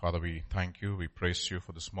Father, we thank you. We praise you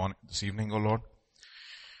for this evening, O Lord.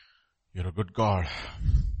 You're a good God.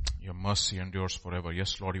 Your mercy endures forever.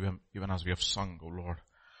 Yes, Lord, even as we have sung, O Lord.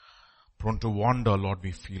 Prone to wander, Lord, we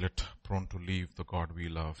feel it. Prone to leave the God we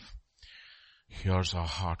love. Here's our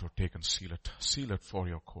heart, O take and seal it. Seal it for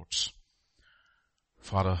your courts.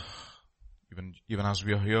 Father, even as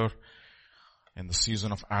we are here in the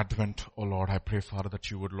season of Advent, O Lord, I pray, Father, that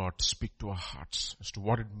you would, Lord, speak to our hearts as to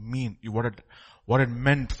what it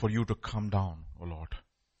meant for you to come down, O Lord.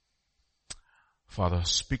 Father,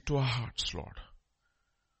 speak to our hearts, Lord,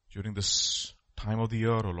 during this time of the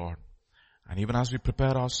year, O Lord. And even as we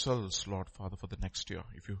prepare ourselves, Lord, Father, for the next year,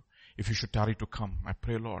 if you should tarry to come, I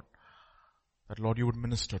pray, Lord, that, Lord, you would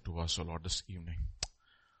minister to us, O Lord, this evening.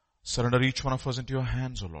 Surrender each one of us into your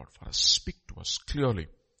hands, O Lord. Father, speak to us clearly.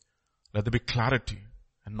 Let there be clarity.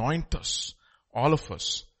 Anoint us, all of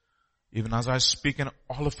us, even as I speak, and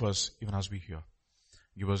all of us, even as we hear.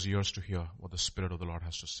 Give us ears to hear what the Spirit of the Lord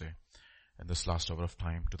has to say in this last hour of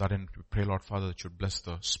time. To that end, we pray, Lord, Father, that you would bless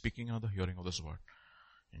the speaking and the hearing of this word.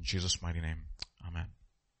 In Jesus' mighty name, amen.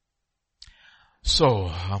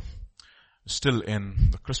 So, still in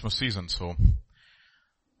the Christmas season, so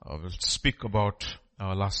we'll speak about,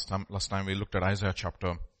 last time we looked at Isaiah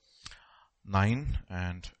chapter 9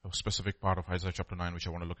 and a specific part of Isaiah chapter 9 which I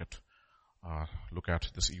want to look at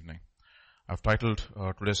this evening. I've titled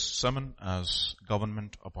today's sermon as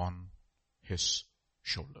Government Upon His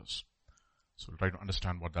Shoulders. So we'll try to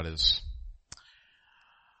understand what that is.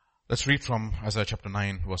 Let's read from Isaiah chapter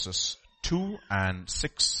 9 verses 2 and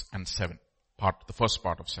 6 and 7. The first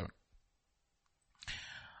part of 7.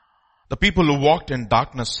 The people who walked in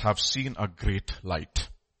darkness have seen a great light.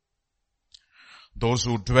 Those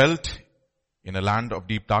who dwelt in a land of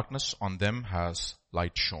deep darkness, on them has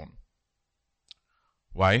light shone.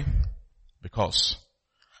 Why? Because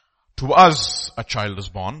to us a child is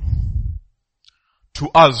born, to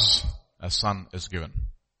us a son is given.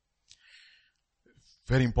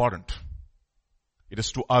 Very important. It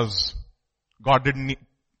is to us. God didn't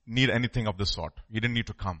need anything of this sort. He didn't need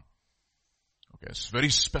to come. Okay, it's very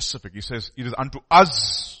specific. He says, it is unto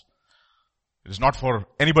us. It is not for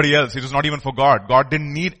anybody else. It is not even for God. God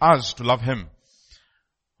didn't need us to love Him.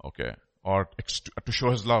 Okay, or to show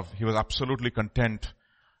His love. He was absolutely content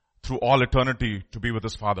through all eternity to be with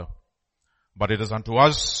His Father. But it is unto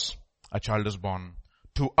us a child is born.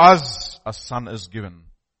 To us a son is given.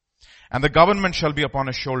 And the government shall be upon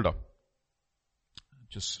His shoulder.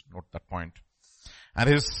 Just note that point. And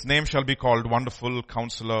His name shall be called Wonderful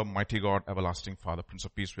Counselor, Mighty God, Everlasting Father, Prince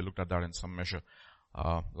of Peace. We looked at that in some measure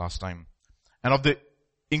last time. And of the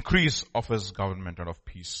increase of His government and of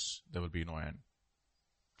peace, there will be no end.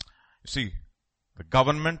 You see, the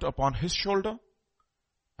government upon His shoulder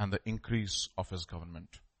and the increase of His government.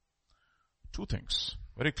 Two things,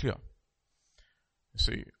 very clear. You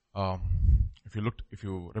see, if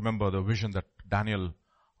you remember the vision that Daniel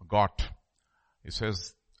got, he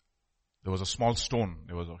says there was a small stone,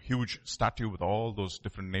 there was a huge statue with all those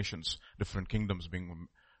different nations, different kingdoms being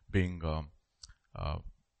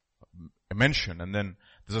mentioned, and then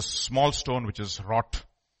there's a small stone which is wrought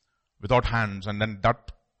without hands, and then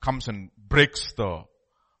that comes and breaks the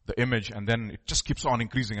image, and then it just keeps on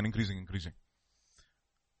increasing and increasing and increasing.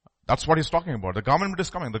 That's what he's talking about. The government is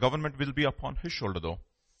coming. The government will be upon His shoulder though.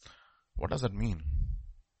 What does that mean?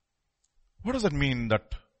 What does that mean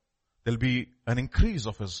that there'll be an increase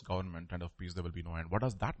of His government and of peace, there will be no end? What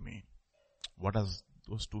does that mean? What does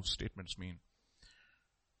those two statements mean?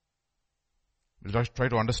 We'll just try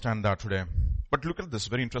to understand that today. But look at this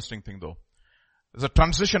very interesting thing though. There's a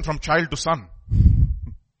transition from child to son.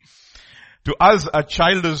 To us a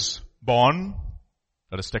child is born,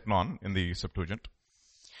 that is teknon in the Septuagint.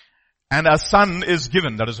 And a son is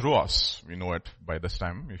given, that is ruos. We know it by this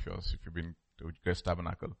time, if you've been to Grace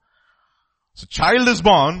Tabernacle. So child is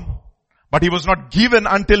born, but he was not given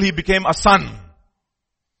until he became a son.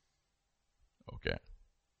 Okay.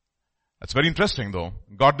 That's very interesting though.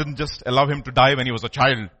 God didn't just allow him to die when he was a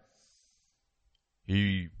child.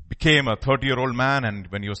 He became a 30-year-old man, and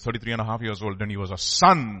when he was 33 and a half years old, then he was a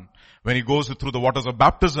son. When he goes through the waters of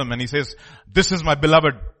baptism and he says, this is my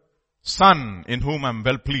beloved Son in whom I'm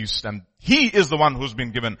well pleased, and He is the one who's been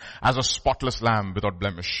given as a spotless lamb without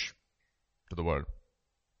blemish to the world.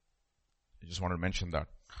 I just want to mention that.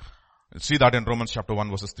 You'll see that in Romans chapter 1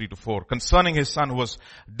 verses 3 to 4. Concerning His Son who was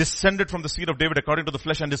descended from the seed of David according to the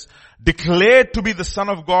flesh and is declared to be the Son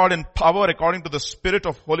of God in power according to the Spirit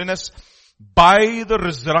of holiness by the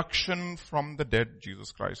resurrection from the dead,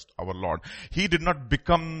 Jesus Christ our Lord. He did not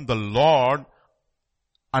become the Lord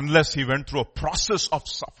unless He went through a process of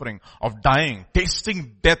suffering, of dying,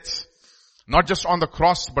 tasting death. Not just on the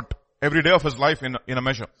cross, but every day of his life in a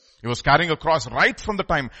measure. He was carrying a cross right from the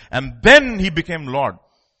time, and then he became Lord.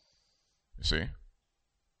 You see,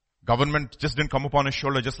 government just didn't come upon his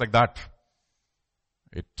shoulder just like that.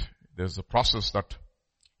 There's a process that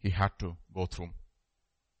he had to go through.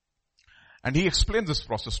 And he explained this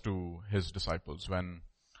process to his disciples when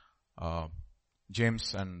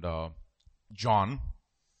James and John,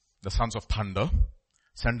 the sons of thunder,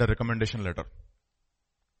 sent a recommendation letter.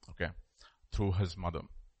 Okay, through his mother.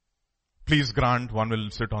 Please grant one will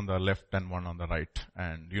sit on the left and one on the right.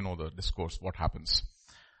 And you know the discourse, what happens.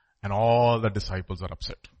 And all the disciples are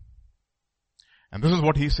upset. And this is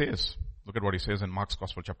what he says. Look at what he says in Mark's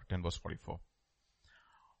Gospel, chapter 10, verse 44.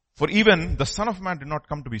 For even the Son of Man did not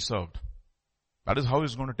come to be served. That is how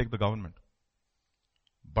he's going to take the government.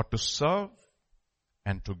 But to serve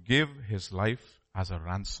and to give his life as a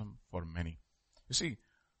ransom for many. You see,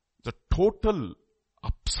 the total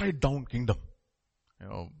upside down kingdom. You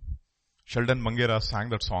know, Sheldon Mangera sang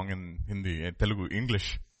that song in Hindi, in Telugu,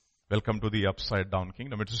 English. Welcome to the upside down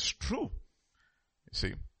kingdom. It is true. You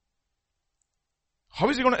see. How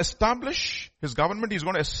is he going to establish his government? He's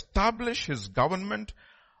going to establish his government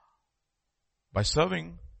by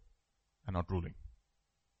serving and not ruling.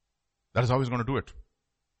 That is how he's going to do it.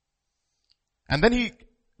 And then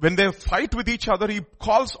when they fight with each other, he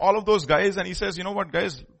calls all of those guys and he says, you know what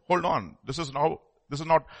guys, hold on. This is not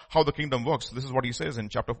how the kingdom works. This is what he says in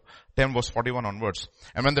chapter 10 verse 41 onwards.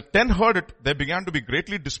 And when the 10 heard it, they began to be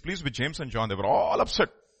greatly displeased with James and John. They were all upset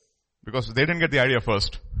because they didn't get the idea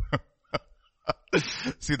first.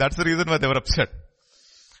 See, that's the reason why they were upset.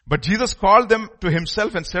 But Jesus called them to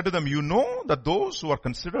himself and said to them, you know that those who are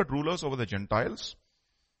considered rulers over the Gentiles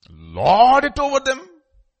lord it over them,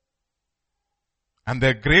 and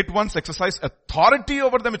their great ones exercise authority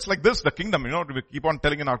over them. It's like this, the kingdom, you know, we keep on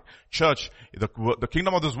telling in our church, the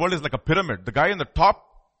kingdom of this world is like a pyramid. The guy in the top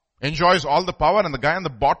enjoys all the power, and the guy on the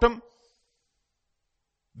bottom,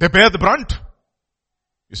 they bear the brunt.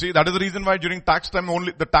 You see, that is the reason why during tax time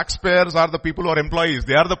only the taxpayers are the people who are employees.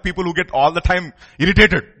 They are the people who get all the time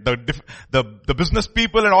irritated. The business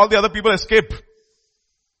people and all the other people escape.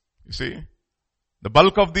 You see, the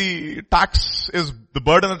bulk of the tax is, the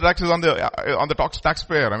burden of the tax is on the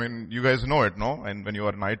taxpayer. I mean, you guys know it, no? And when you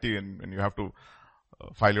are in IT and you have to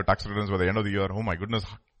file your tax returns by the end of the year, oh my goodness,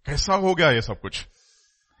 kaisa ho gaya ye sab kuch?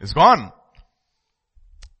 It's gone.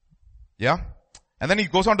 Yeah? And then he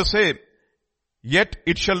goes on to say, yet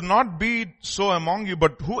it shall not be so among you,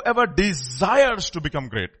 but whoever desires to become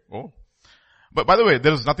great. Oh. But by the way,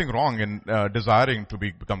 there is nothing wrong in desiring to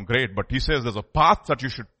become great, but he says there's a path that you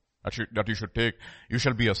should take. You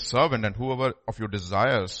shall be a servant, and whoever of your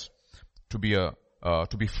desires to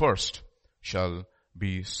be first shall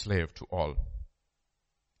be slave to all.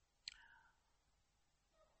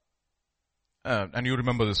 And you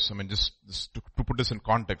remember this, I mean, just to put this in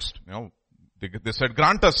context, you know, they said,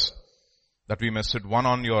 grant us that we may sit one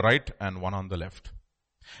on your right and one on the left.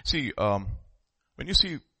 See, when you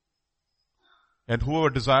see, and whoever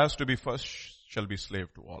desires to be first shall be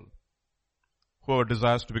slave to all. Whoever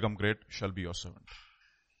desires to become great shall be your servant.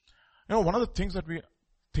 You know, one of the things that we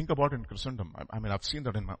think about in Christendom, I mean, I've seen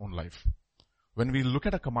that in my own life. When we look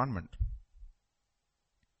at a commandment,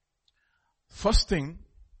 first thing,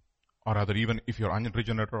 or rather even if you're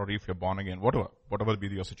unregenerate or if you're born again, whatever be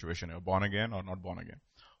your situation, you're born again or not born again.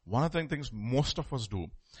 One of the things most of us do,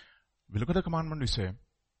 we look at the commandment, we say,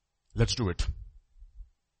 let's do it.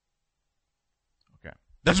 Okay.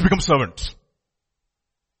 Let's become servants.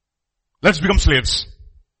 Let's become slaves.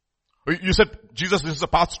 You said, Jesus, this is a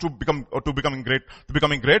path to becoming great.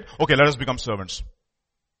 Okay, let us become servants.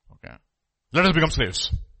 Okay. Let us become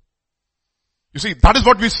slaves. You see, that is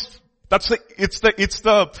what it's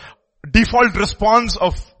the default response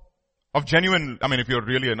of genuine, I mean, if you're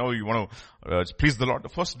really, you want to please the Lord, the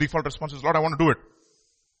first default response is, Lord, I want to do it.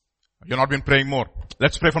 You've not been praying more.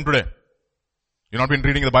 Let's pray from today. You've not been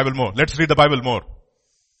reading the Bible more. Let's read the Bible more.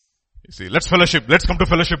 You see, let's fellowship. Let's come to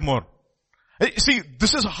fellowship more. You see,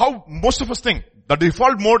 this is how most of us think. The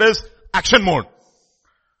default mode is action mode.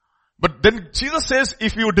 But then Jesus says,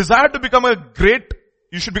 if you desire to become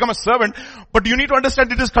you should become a servant, but you need to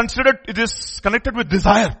understand it is connected with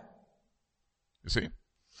desire. You see?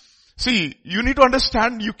 See, you need to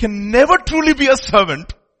understand you can never truly be a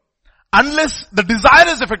servant unless the desire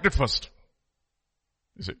is affected first.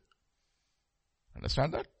 You see?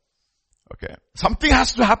 Understand that? Okay. Something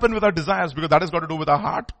has to happen with our desires because that has got to do with our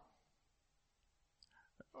heart.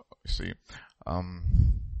 You see?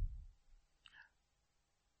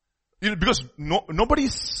 Because nobody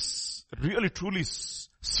really truly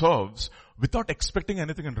serves without expecting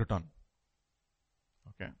anything in return.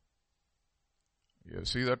 Okay. You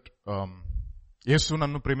see that, Yesu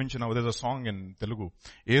nannu preminchinavu. There's a song in Telugu.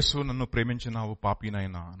 Yesu nannu preminchinavu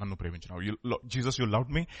papinaina nannu preminchinavu. Jesus, you loved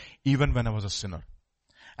me even when I was a sinner.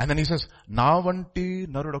 And then he says, na vanti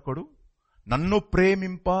narudakadu nannu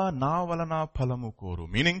premimpa na valana phalamu koru.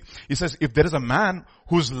 Meaning, he says, if there is a man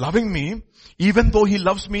who's loving me, even though he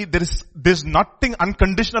loves me, there's nothing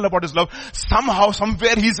unconditional about his love. Somehow,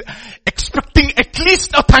 somewhere he's expecting at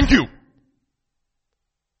least a thank you.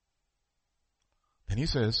 Then he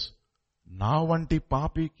says, నా వంటి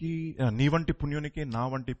పాపికి, నీ వంటి పుణ్యునికి నా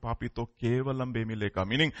వంటి పాపితో కేవలం ఏమీ లేక.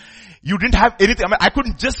 Meaning, you didn't have anything. I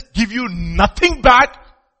couldn't just give you nothing back,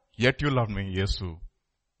 yet you loved me. యేసు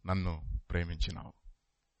నన్ను ప్రేమించినావు.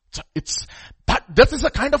 So it's, that is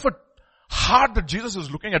a kind of a heart that Jesus is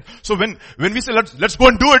looking at. So when we say let's go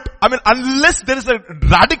and do it, unless there is a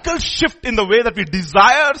radical shift in the way that we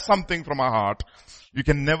desire something from our heart, we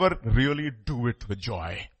can never really do it with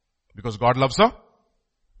joy. Because God loves her.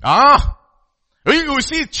 You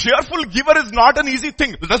see, cheerful giver is not an easy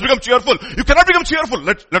thing. Let's become cheerful. You cannot become cheerful.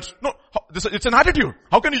 No, it's an attitude.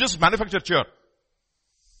 How can you just manufacture cheer?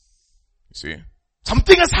 You see,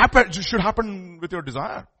 something has happened, should happen with your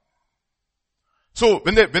desire. So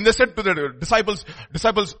when they said to the disciples,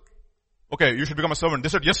 okay, you should become a servant. They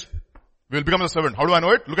said, yes, we'll become a servant. How do I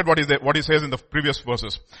know it? Look at what he says in the previous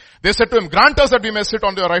verses. They said to him, grant us that we may sit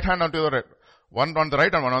on your right hand and to the right. One on the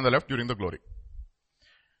right and one on the left during the glory.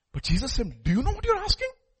 But Jesus said, do you know what you're asking?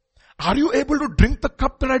 Are you able to drink the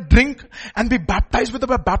cup that I drink and be baptized with the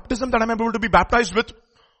baptism that I'm able to be baptized with?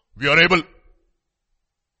 We are able.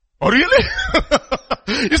 Oh really?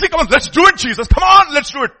 You see, come on, let's do it, Jesus. Come on,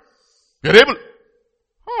 let's do it. We are able.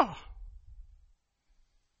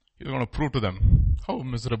 He's going to prove to them how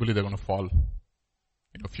miserably they're going to fall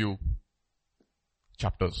in a few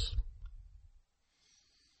chapters.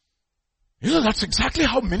 You know, that's exactly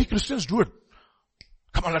how many Christians do it.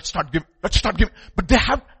 Come on, let's start giving. But they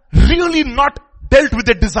have really not dealt with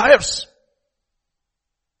their desires.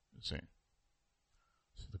 You see.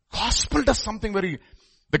 So the gospel does something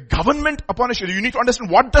the government upon issue. You need to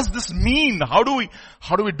understand, what does this mean? How do we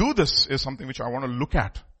do this is something which I want to look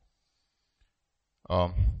at,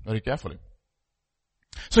 very carefully.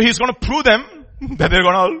 So he's going to prove them that they're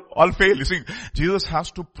going to all fail. You see, Jesus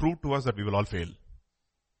has to prove to us that we will all fail.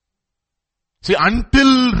 See,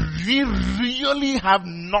 until we really have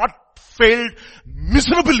not failed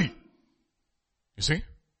miserably, you see,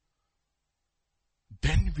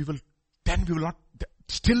 then we will not,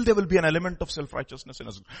 still there will be an element of self-righteousness in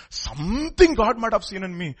us. Something God might have seen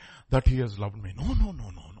in me that He has loved me. No.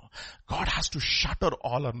 God has to shatter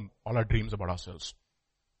all our dreams about ourselves.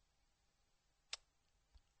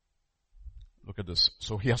 Look at this.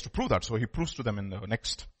 So He has to prove that. So He proves to them in the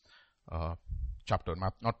next chapter,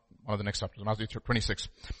 not one of the next chapters, Matthew 26.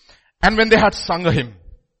 And when they had sung a hymn,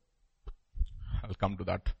 I'll come to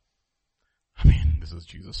that. This is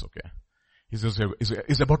Jesus, okay.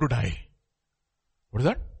 He's about to die. What is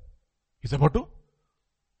that? He's about to?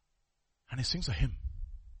 And he sings a hymn.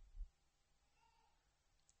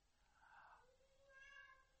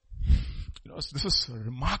 This is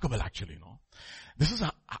remarkable actually, This is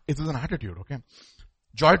an attitude, okay.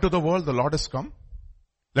 Joy to the world, the Lord is come.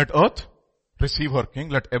 Let earth receive her King.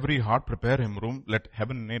 Let every heart prepare Him room. Let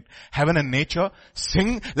heaven and nature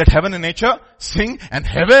sing. Let heaven and nature sing. And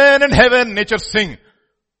heaven, nature sing.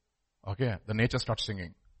 Okay, the nature starts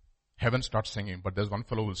singing. Heaven starts singing. But there's one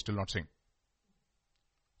fellow who will still not sing.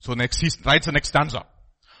 So next, he writes the next stanza.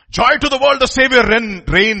 Joy to the world, the Savior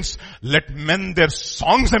reigns. Let men their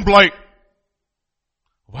songs employ.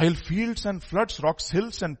 While fields and floods, rocks,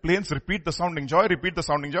 hills and plains repeat the sounding joy, repeat the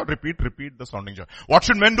sounding joy, repeat the sounding joy. What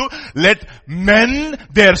should men do? Let men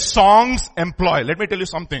their songs employ. Let me tell you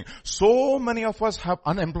something. So many of us have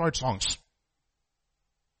unemployed songs.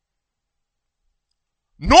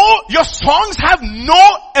 No, your songs have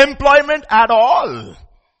no employment at all.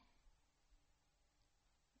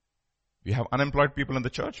 We have unemployed people in the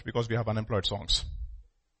church because we have unemployed songs.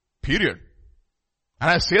 Period.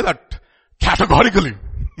 And I say that categorically.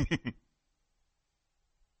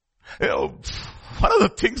 One of the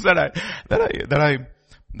things that I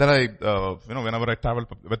whenever I travel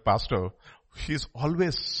with Pastor, he's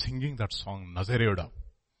always singing that song, Nazareoda.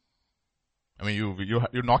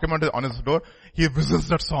 You knock him on his door, he whistles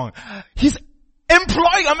that song. He's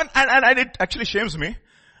employing, and it actually shames me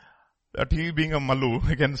that he being a Mallu,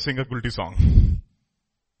 he can sing a Gulti song.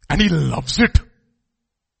 And he loves it. And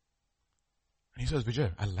he says,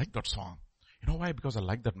 Vijay, I like that song. You know why? Because I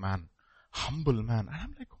like that man. Humble man. And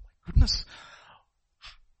I'm like, oh my goodness.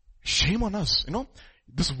 Shame on us.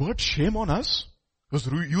 This word shame on us was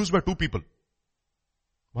used by two people.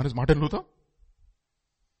 One is Martin Luther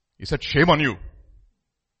He said, shame on you.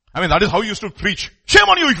 I mean, that is how he used to preach. Shame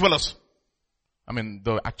on you, you fellas. I mean,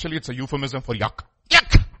 actually it's a euphemism for yuck.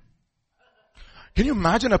 Yuck! Can you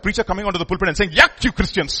imagine a preacher coming onto the pulpit and saying, yuck, you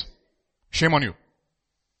Christians. Shame on you.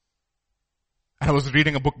 And I was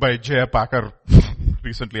reading a book by J.I. Packer.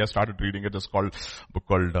 Recently I started reading it. It's called, a book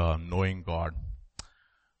called Knowing God.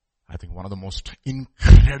 I think one of the most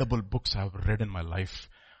incredible books I've read in my life.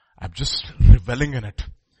 I'm just reveling in it.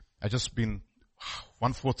 I've just been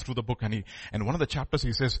 1/4 through the book, and one of the chapters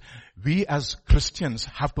he says, we as Christians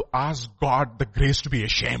have to ask God the grace to be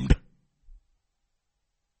ashamed.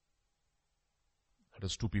 That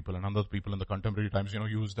is two people, and other people in the contemporary times,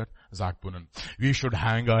 use that. Zach Poonen. We should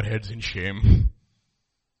hang our heads in shame.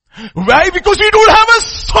 Why? Because we don't have a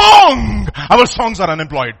song. Our songs are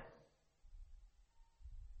unemployed.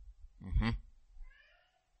 You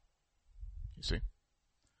see?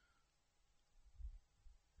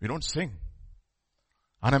 We don't sing.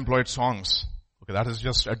 Unemployed songs. Okay, that is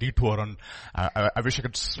just a detour on, I wish I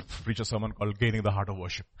could preach a sermon called Gaining the Heart of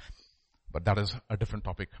Worship. But that is a different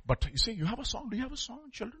topic. But you see, you have a song. Do you have a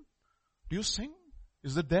song, children? Do you sing?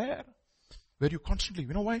 Is it there? Where you constantly,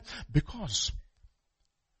 you know why? Because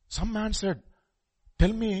some man said,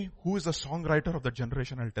 tell me who is the songwriter of the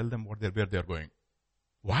generation. I'll tell them where they're going.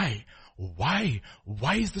 Why? Why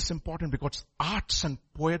is this important? Because arts and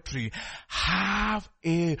poetry have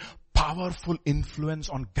a powerful influence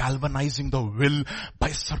on galvanizing the will by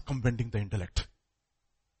circumventing the intellect.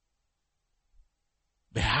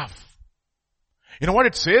 They have. You know what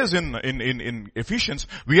it says in Ephesians?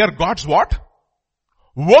 We are God's what?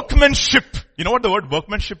 Workmanship. You know what the word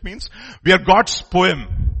workmanship means? We are God's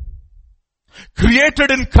poem.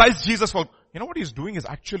 Created in Christ Jesus for, you know what he's doing is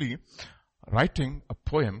actually writing a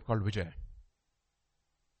poem called Vijay.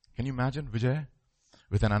 Can you imagine Vijay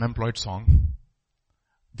with an unemployed song?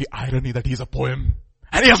 The irony that he's a poem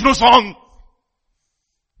and he has no song.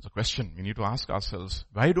 It's a question we need to ask ourselves.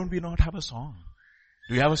 Why don't we not have a song?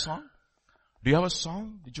 Do you have a song? Do you have a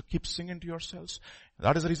song? Did you keep singing to yourselves?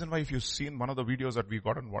 That is the reason why if you've seen one of the videos that we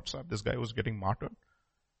got on WhatsApp, this guy was getting martyred.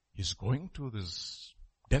 He's going to this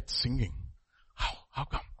death singing. How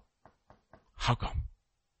come? How come?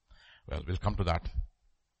 Well, we'll come to that.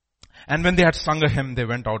 And when they had sung a hymn, they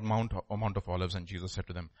went out Mount of Olives, and Jesus said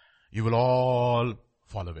to them, you will all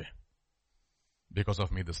fall away because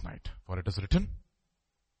of me this night. For it is written,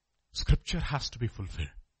 Scripture has to be fulfilled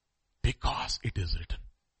because it is written,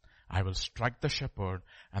 I will strike the shepherd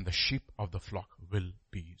and the sheep of the flock will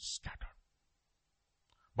be scattered.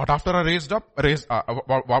 But after I'm raised up, I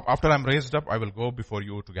will go before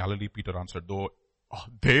you to Galilee. Peter answered, though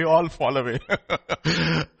they all fall away.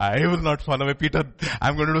 I will not fall away, Peter.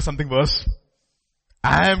 I'm going to do something worse.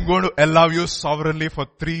 I am going to allow you sovereignly for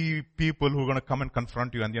 3 people who are going to come and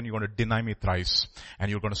confront you, and then you're going to deny me thrice, and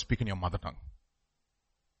you're going to speak in your mother tongue.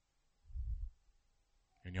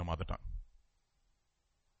 In your mother tongue.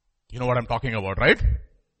 You know what I'm talking about, right?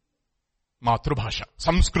 Matrubhasha.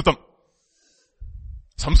 Sanskritam.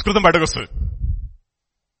 Sanskritam badagostu.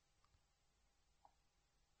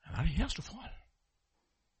 And he has to fall.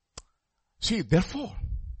 See, therefore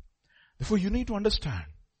you need to understand,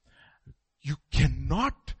 you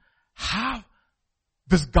cannot have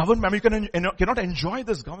this government, you cannot enjoy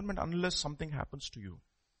this government unless something happens to you.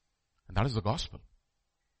 And that is the gospel.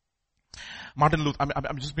 Martin Luther,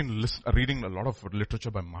 I've just been reading a lot of literature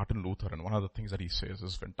by Martin Luther, and one of the things that he says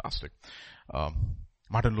is fantastic.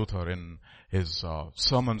 Martin Luther in his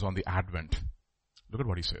sermons on the Advent, look at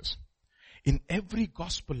what he says. In every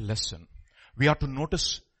gospel lesson, we are to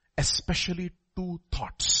notice especially 2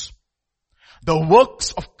 thoughts. The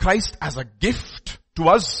works of Christ as a gift to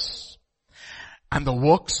us, and the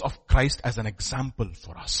works of Christ as an example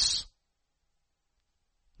for us.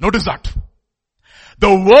 Notice that.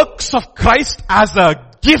 The works of Christ as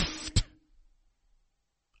a gift.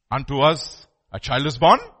 Unto us a child is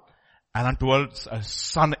born, and unto us a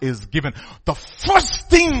son is given. The first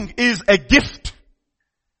thing is a gift.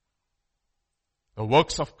 The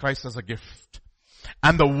works of Christ as a gift.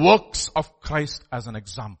 And the works of Christ as an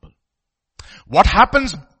example. What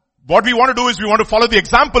happens, what we want to do is we want to follow the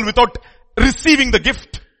example without receiving the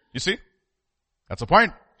gift. You see? That's the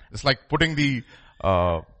point. It's like putting the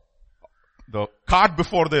cart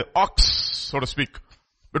before the ox, so to speak.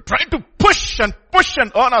 We're trying to push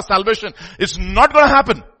and earn our salvation. It's not going to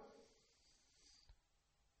happen.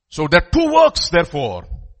 So there are 2 works, therefore.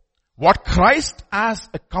 What Christ has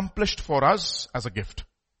accomplished for us as a gift.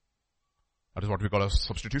 That is what we call a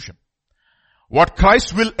substitution. What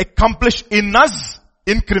Christ will accomplish in us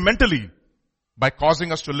incrementally by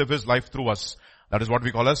causing us to live His life through us. That is what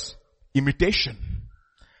we call as imitation.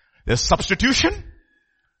 There's substitution.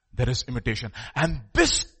 there is imitation. And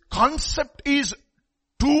this concept is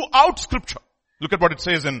throughout scripture. Look at what it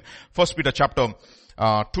says in 1 Peter chapter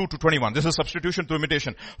 2 to 21. This is substitution to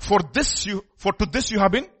imitation. For to this you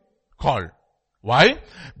have been called. Why?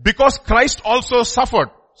 Because Christ also suffered.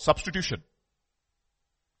 Substitution.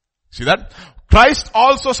 See that? Christ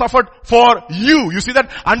also suffered for you. You see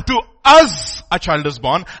that? Unto us a child is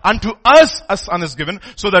born. Unto us a son is given.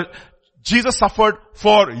 So that Jesus suffered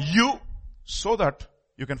for you so that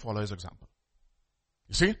you can follow his example.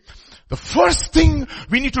 You see? The first thing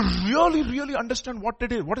we need to really understand what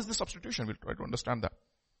it is. What is the substitution? We'll try to understand that.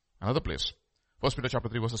 Another place. 1 Peter chapter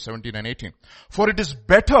 3 verses 17 and 18. For it is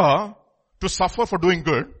better to suffer for doing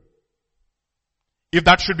good, if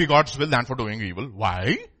that should be God's will, than for doing evil.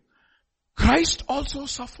 Why? Christ also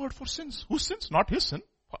suffered for sins. Whose sins? Not his sin.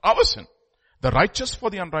 For our sin. The righteous for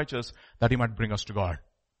the unrighteous, that he might bring us to God.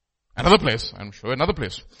 Another place. I'm sure another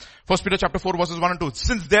place. 1 Peter chapter 4 verses 1 and 2.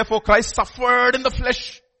 Since therefore Christ suffered in the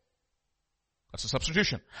flesh. That's a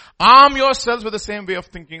substitution. Arm yourselves with the same way of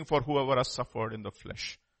thinking, for whoever has suffered in the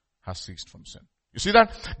flesh has ceased from sin. You see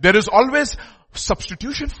that? There is always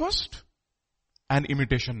substitution first and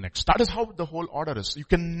imitation next. That is how the whole order is. You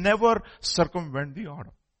can never circumvent the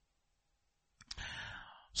order.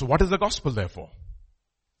 So what is the gospel therefore?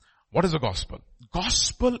 What is the gospel?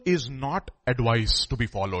 Gospel is not advice to be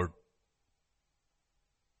followed.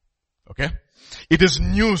 Okay? It is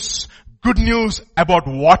news, good news about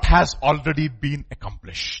what has already been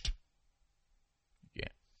accomplished. Yeah.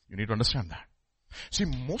 You need to understand that. See,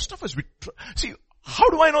 most of us, how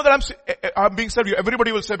do I know that I'm being saved?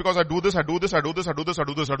 Everybody will say, because I do this.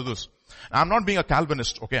 I'm not being a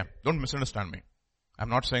Calvinist, okay? Don't misunderstand me. I'm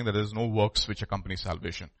not saying that there is no works which accompany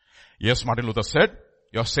salvation. Yes, Martin Luther said,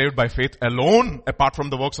 you're saved by faith alone, apart from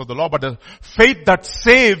the works of the law. But the faith that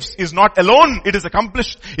saves is not alone. It is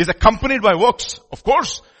accompanied by works, of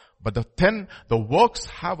course. But the works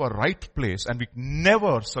have a right place, and we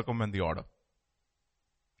never circumvent the order.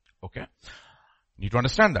 Okay? Need to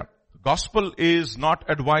understand that. Gospel is not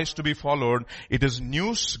advice to be followed. It is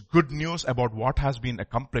news, good news about what has been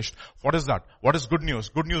accomplished. What is that? What is good news?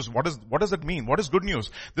 Good news, what does it mean? What is good news?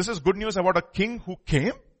 This is good news about a king who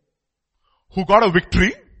came, who got a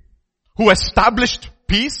victory, who established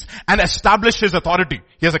peace and established his authority.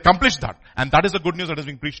 He has accomplished that. And that is the good news that is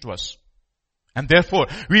being preached to us. And therefore,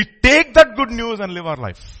 we take that good news and live our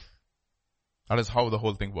life. That is how the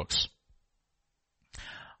whole thing works.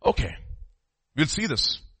 Okay. We'll see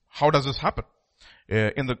this. How does this happen?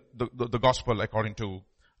 In the gospel according to,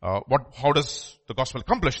 how does the gospel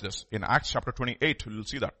accomplish this? In Acts chapter 28, we'll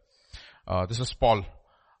see that. This is Paul,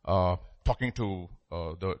 talking to,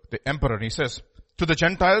 the emperor, and he says, to the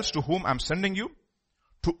Gentiles to whom I'm sending you,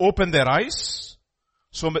 to open their eyes,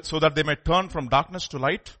 so that they may turn from darkness to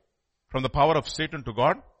light, from the power of Satan to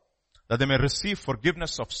God, that they may receive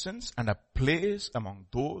forgiveness of sins and a place among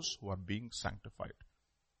those who are being sanctified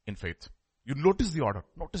in faith. You notice the order.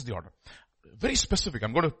 Very specific.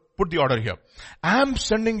 I'm going to put the order here. I'm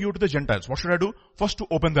sending you to the Gentiles. What should I do? First, to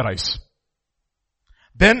open their eyes.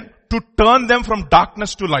 Then, to turn them from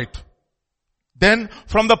darkness to light. Then,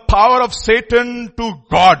 from the power of Satan to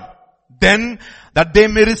God. Then, that they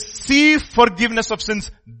may receive forgiveness of sins.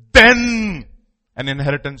 Then, an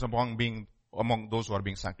inheritance among those who are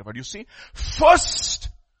being sanctified. You see, first,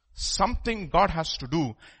 something God has to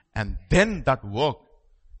do, and then that work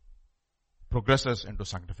progresses into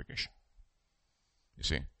sanctification. You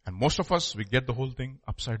see, and most of us, we get the whole thing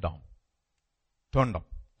upside down. Turn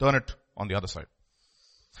it on the other side.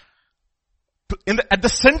 At the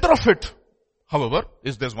center of it, however,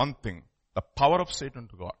 there's one thing, the power of Satan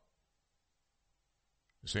to God.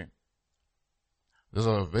 You see, there's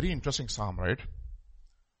a very interesting psalm, right?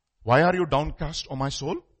 Why are you downcast, O my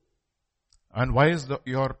soul? And why is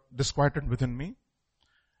you're disquieted within me?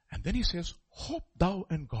 And then he says, hope thou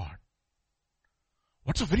in God.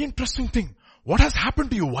 What's a very interesting thing? What has happened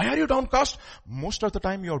to you? Why are you downcast? Most of the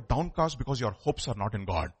time you're downcast because your hopes are not in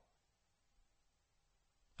God.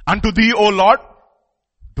 Unto thee, O Lord,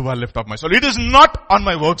 do I lift up my soul. It is not on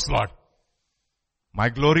my works, Lord. My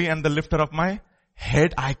glory and the lifter of my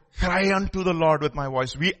head, I cry unto the Lord with my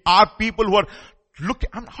voice. We are people who are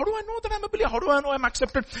how do I know that I'm a believer? How do I know I'm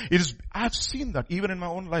accepted? I have seen that even in my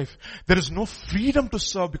own life. There is no freedom to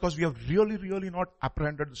serve because we have really not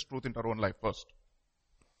apprehended this truth in our own life first.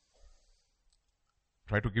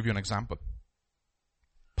 Try to give you an example.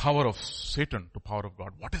 Power of Satan to power of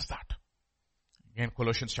God. What is that? Again,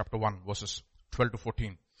 Colossians chapter 1 verses 12 to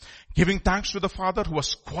 14. Giving thanks to the Father who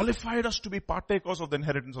has qualified us to be partakers of the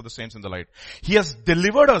inheritance of the saints in the light. He has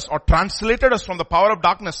delivered us or translated us from the power of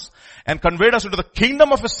darkness and conveyed us into the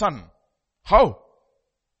kingdom of His Son. How?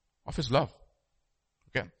 of His love.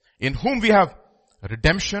 Okay. In whom we have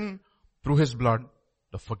redemption through His blood,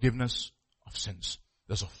 the forgiveness of sins.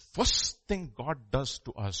 There's a first thing God does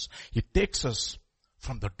to us. He takes us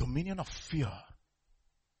from the dominion of fear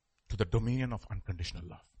to the dominion of unconditional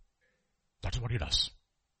love. That's what He does.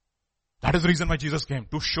 That is the reason why Jesus came,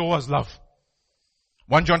 to show us love.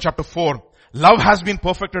 1 John chapter 4, love has been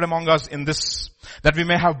perfected among us in this, that we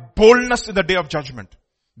may have boldness in the day of judgment.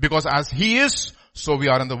 Because as He is, so we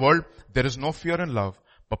are in the world. There is no fear in love,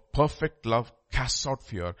 but perfect love casts out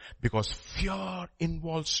fear, because fear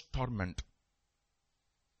involves torment.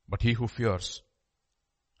 But he who fears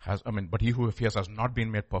has not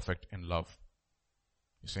been made perfect in love.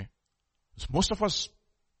 You see? Most of us,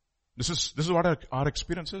 this is what our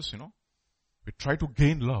experience is, We try to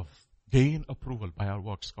gain love, gain approval by our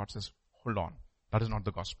works. God says, hold on. That is not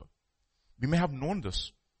the gospel. We may have known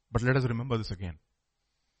this, but let us remember this again.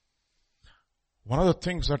 One of the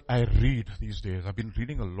things that I read these days, I've been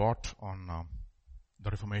reading a lot on the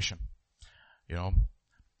Reformation.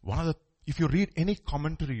 If you read any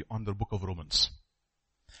commentary on the book of Romans,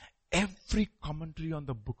 every commentary on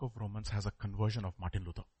the book of Romans has a conversion of Martin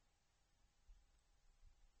Luther.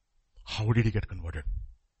 How did he get converted?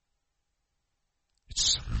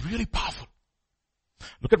 It's really powerful.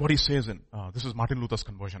 Look at what he says this is Martin Luther's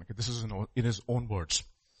conversion. Okay? This is in his own words.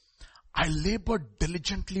 I labored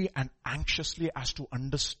diligently and anxiously as to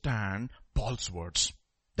understand Paul's words,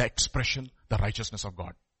 the expression, the righteousness of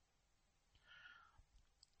God.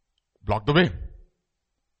 Blocked the way.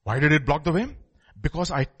 Why did it block the way?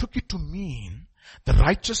 Because I took it to mean the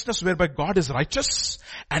righteousness whereby God is righteous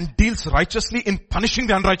and deals righteously in punishing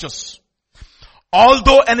the unrighteous.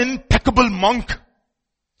 Although an impeccable monk,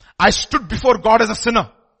 I stood before God as a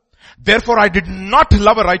sinner. Therefore I did not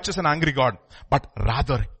love a righteous and angry God, but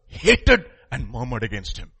rather hated and murmured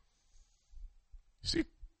against Him. You see,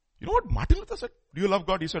 you know what Martin Luther said? Do you love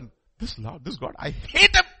God? He said, this God, I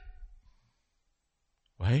hate Him.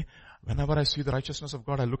 Why? Whenever I see the righteousness of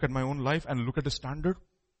God, I look at my own life and look at His standard.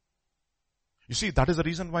 You see, that is the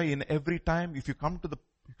reason why in every time, if you come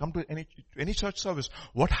to any church service,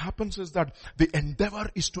 what happens is that the endeavor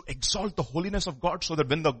is to exalt the holiness of God, so that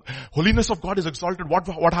when the holiness of God is exalted,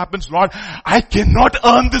 what happens, Lord? I cannot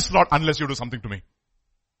earn this, Lord, unless you do something to me.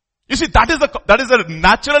 You see, that is a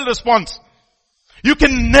natural response. You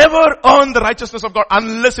can never earn the righteousness of God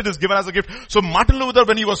unless it is given as a gift. So Martin Luther,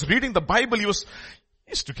 when he was reading the Bible, he used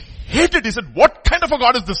to hate it. He said, what kind of a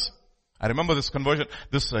God is this? I remember this conversion.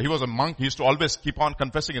 He was a monk. He used to always keep on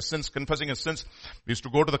confessing his sins. We used to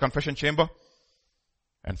go to the confession chamber,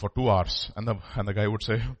 and for 2 hours, and the guy would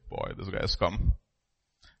say, boy, this guy has come.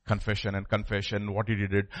 Confession and confession, what he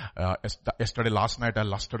did. Last night I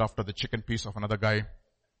lusted after the chicken piece of another guy.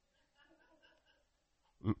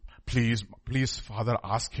 Please, Father,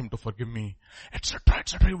 ask him to forgive me, etc.,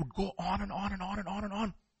 etc. He would go on and on and on and on and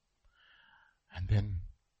on. And then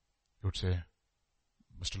he would say,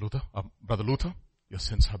 Brother Luther, your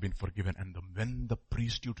sins have been forgiven. And when the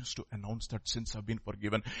priest used to announce that sins have been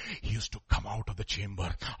forgiven, he used to come out of the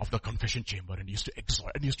chamber, of the confession chamber, and he used to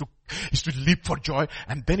exalt, and he used to leap for joy.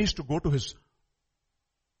 And then he used to go to his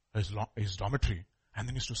dormitory, and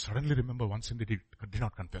then he used to suddenly remember one sin that he did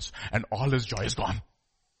not confess, and all his joy is gone.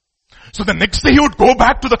 So the next day he would go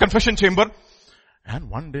back to the confession chamber, and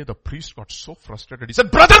one day the priest got so frustrated, he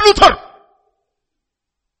said, Brother Luther,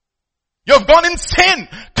 you have gone insane.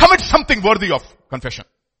 Commit something worthy of confession.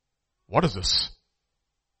 What is this?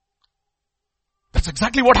 That's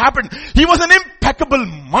exactly what happened. He was an impeccable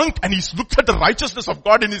monk, and he looked at the righteousness of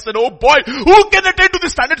God, and he said, oh boy, who can attain to the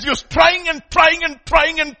standards? He was trying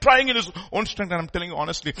in his own strength. And I'm telling you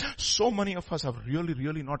honestly, so many of us have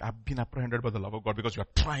really not been apprehended by the love of God, because you are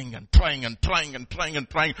trying to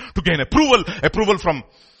gain approval from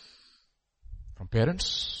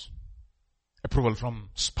parents, approval from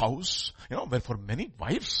spouse, where for many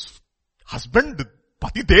wives, husband,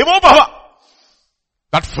 pati devo bhava.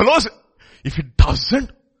 That fellow, if he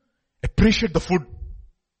doesn't appreciate the food,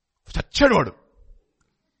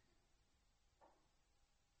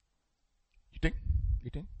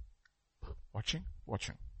 eating, watching.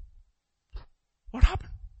 What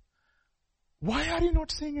happened? Why are you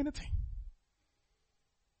not saying anything?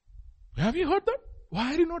 Have you heard that?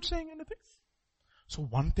 Why are you not saying anything? So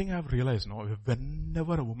one thing I've realized now,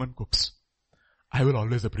 whenever a woman cooks, I will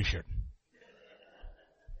always appreciate.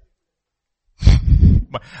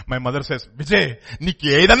 My mother says, Vijay, Nikki,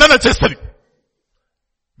 edana nachestadi.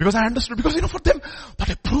 Because I understood, because for them, that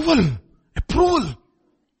approval.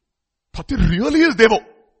 Pati really is Devo.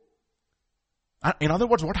 In other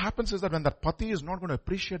words, what happens is that when that Pati is not going to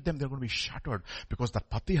appreciate them, they're going to be shattered, because that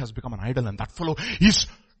Pati has become an idol, and that fellow is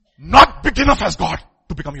not big enough as God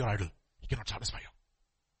to become your idol. He cannot satisfy you.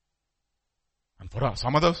 And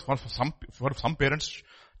for some parents,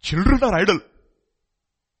 children are idol.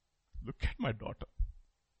 Look at my daughter.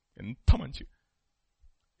 ఎంత మంచి.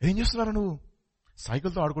 ఏం చేస్తున్నారా నువ్వు?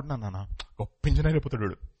 సైకిల్తో ఆడుకుంటున్నాను నాన్న. గొప్ప engineer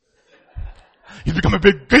అయిపోతాడు. He's become a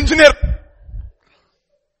big engineer.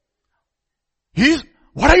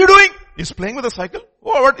 What are you doing? He's playing with a cycle.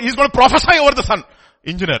 Oh, what? He's going to prophesy over the sun.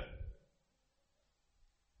 Engineer.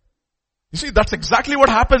 You see, that's exactly what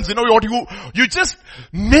happens. You know, what you just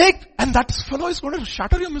make, and that fellow is going to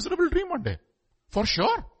shatter your miserable dream one day. For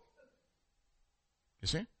sure. You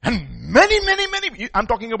see? And many, I'm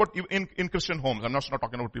talking about in Christian homes. I'm not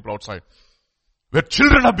talking about people outside. Where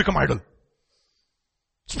children have become idol.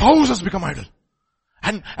 Spouse has become idol.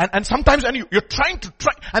 And sometimes, and you're trying to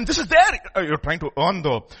and this is there, you're trying to earn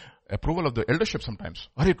the approval of the eldership sometimes.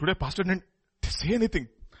 Today pastor didn't say anything.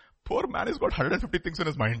 Poor man has got 150 things in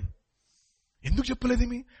his mind. Enduk cheppaledi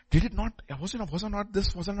me? Did it not? Was it not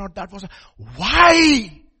this? Was it not that? Why?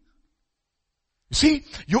 You see,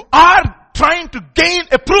 you are trying to gain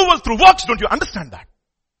approval through works. Don't you understand that?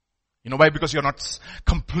 You know why? Because you're not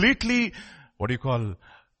completely,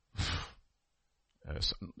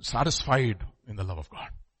 satisfied in the love of God.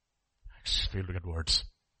 I just fail to get words.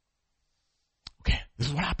 Okay, this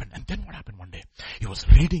is what happened. And then what happened one day? He was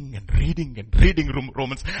reading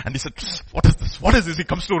Romans, and he said, what is this? What is this? He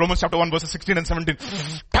comes to Romans chapter 1 verses 16 and 17.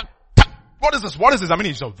 What is this? What is this? I mean,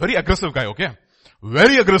 he's a very aggressive guy, okay?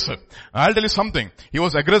 Very aggressive. I'll tell you something. He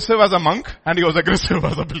was aggressive as a monk, and he was aggressive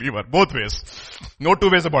as a believer. Both ways. No two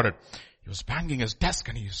ways about it. He was banging his desk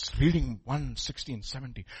and he's reading 16,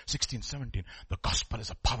 17. The gospel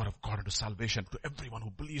is a power of God unto salvation to everyone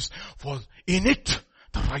who believes, for in it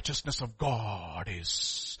the righteousness of God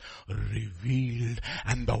is revealed,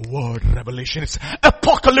 and the word revelation is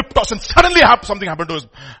apocalyptos, and suddenly something happened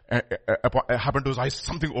to his eyes,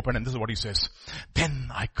 something opened, and this is what he says. Then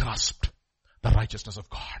I grasped the righteousness of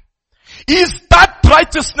God. Is that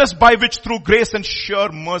righteousness by which through grace and sheer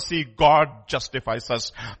mercy God justifies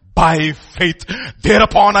us by faith?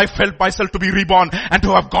 Thereupon I felt myself to be reborn and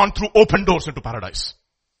to have gone through open doors into paradise.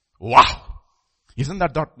 Wow. Is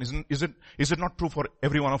it not true for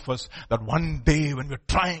every one of us that one day when we're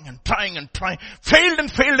trying, failed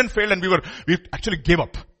and we actually gave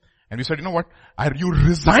up. And we said, you know what? You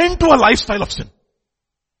resigned to a lifestyle of sin.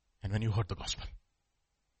 And when you heard the gospel,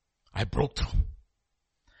 I broke through.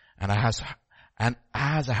 And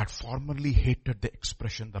as I had formerly hated the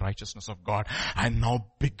expression, the righteousness of God, I now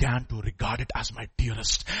began to regard it as my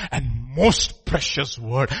dearest and most precious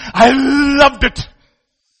word. I loved it.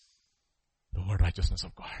 The word righteousness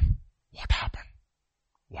of God. What happened?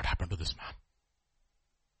 What happened to this man?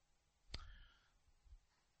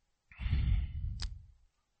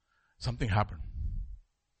 Something happened.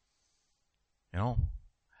 You know,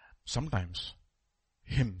 sometimes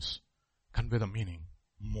hymns convey the meaning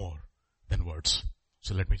more than words.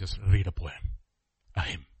 So let me just read a poem. A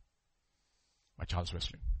hymn by Charles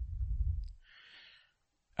Wesley.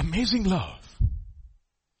 Amazing love,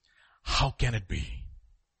 how can it be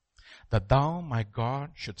that thou, my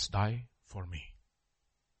God, shouldst die for me?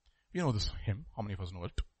 You know this hymn. How many of us know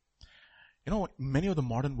it? You know, many of the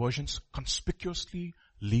modern versions conspicuously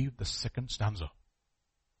leave the second stanza.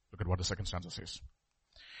 Look at what the second stanza says.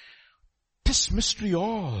 'Tis mystery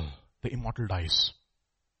all, the immortal dies.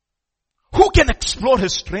 Who can explore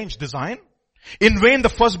his strange design? In vain the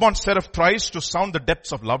firstborn seraph tries to sound the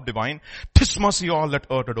depths of love divine. 'Tis mercy all that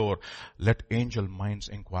earth adore. Let angel minds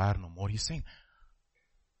inquire no more. He's saying,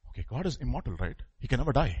 okay, God is immortal, right? He can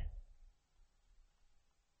never die.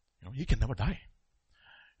 You know, he can never die.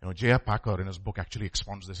 You know, J.I. Packer in his book actually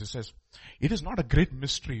expounds this. He says, it is not a great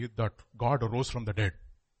mystery that God arose from the dead,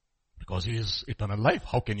 because he is eternal life.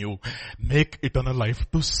 How can you make eternal life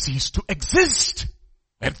to cease to exist?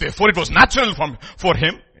 And therefore it was natural for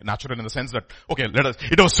him, natural in the sense that, okay,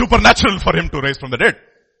 it was supernatural for him to rise from the dead.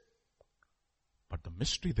 But the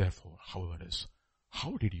mystery therefore, however, is,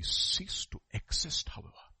 how did he cease to exist,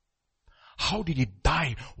 however? How did he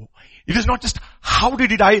die? It is not just how did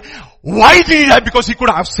he die, why did he die? Because he could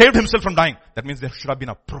have saved himself from dying. That means there should have been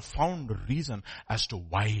a profound reason as to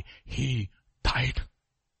why he died.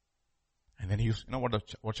 And then you know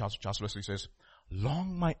what Charles Wesley says?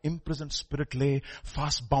 Long my imprisoned spirit lay,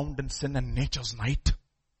 fast bound in sin and nature's night.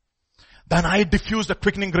 Then I diffused the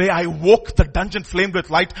quickening ray, I woke, the dungeon flamed with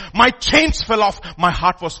light. My chains fell off, my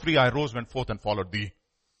heart was free, I rose, went forth and followed thee.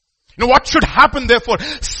 You know what should happen therefore?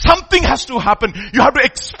 Something has to happen. You have to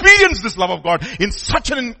experience this love of God in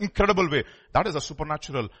such an incredible way. That is a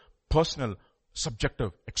supernatural, personal,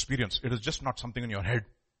 subjective experience. It is just not something in your head.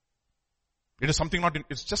 It is something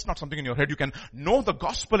it's just not something in your head. You can know the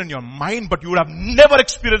gospel in your mind, but you would have never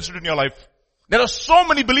experienced it in your life. There are so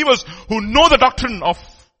many believers who know the doctrine of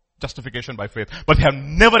justification by faith, but they have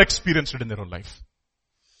never experienced it in their own life.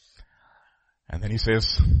 And then he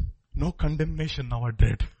says, no condemnation now are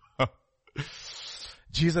dead.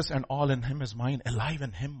 Jesus and all in him is mine, alive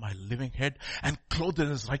in him my living head, and clothed in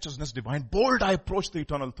his righteousness divine. Bold I approach the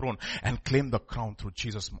eternal throne and claim the crown through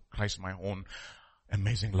Jesus Christ my own.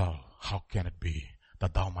 Amazing love. How can it be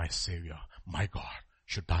that thou, my Savior, my God,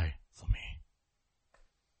 should die for me?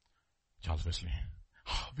 Charles Wesley.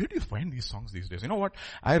 Where do you find these songs these days? You know what?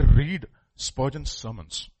 I read Spurgeon's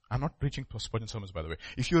sermons. I'm not preaching Spurgeon's sermons, by the way.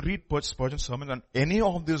 If you read Spurgeon's sermons and any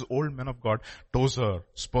of these old men of God, Tozer,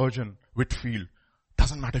 Spurgeon, Whitfield,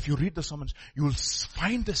 doesn't matter. If you read the sermons, you will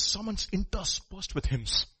find the sermons interspersed with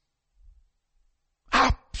hymns.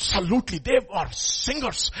 Absolutely. They were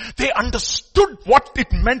singers. They understood what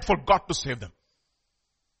it meant for God to save them.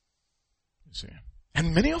 You see.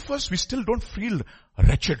 And many of us, we still don't feel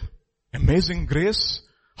wretched. Amazing grace.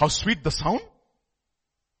 How sweet the sound.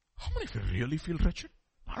 How many of you really feel wretched?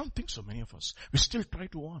 I don't think so, many of us. We still try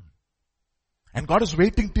to earn. And God is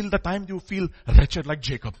waiting till the time you feel wretched like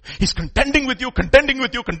Jacob. He's contending with you.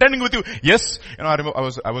 Yes, you know, I remember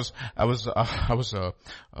I was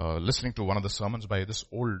listening to one of the sermons by this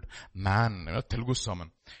old man, Telugu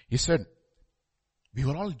sermon. He said, we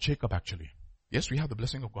were all Jacob actually. Yes, we have the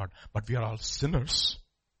blessing of God, but we are all sinners.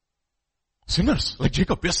 Sinners like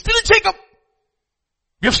Jacob. We are still Jacob.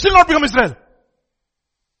 We have still not become Israel.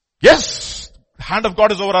 Yes. The hand of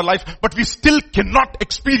God is over our life, but we still cannot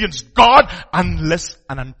experience God unless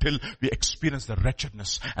and until we experience the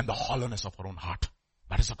wretchedness and the hollowness of our own heart.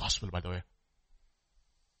 That is the gospel, by the way.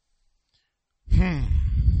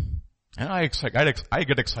 And I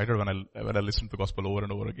get excited when I listen to the gospel over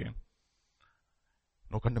and over again.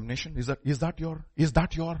 No condemnation. Is that your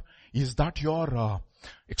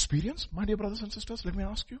experience, my dear brothers and sisters? Let me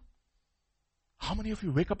ask you. How many of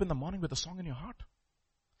you wake up in the morning with a song in your heart?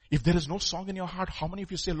 If there is no song in your heart, how many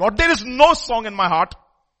of you say, Lord, there is no song in my heart?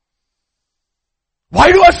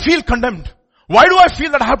 Why do I feel condemned? Why do I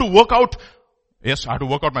feel that I have to work out? Yes, I have to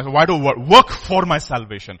work out myself. Why do I work for my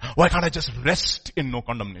salvation? Why can't I just rest in no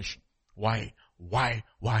condemnation? Why?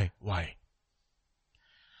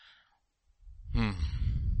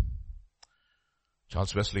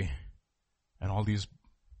 Charles Wesley and all these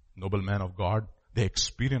noble men of God, they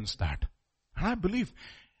experienced that. And I believe,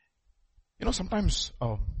 sometimes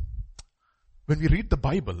when we read the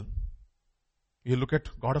Bible, you look at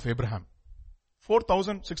God of Abraham,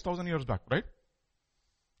 4,000, 6,000 years back, right?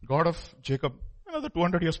 God of Jacob, another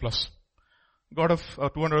 200 years plus. God of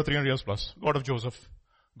 200 or 300 years plus. God of Joseph,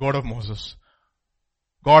 God of Moses,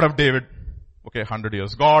 God of David, 100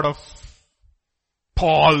 years. God of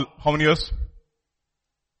Paul, how many years?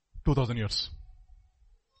 2,000 years.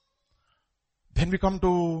 Then we come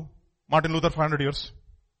to Martin Luther, 500 years.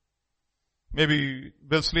 Maybe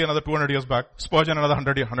Wesley another 200 years back. Spurgeon another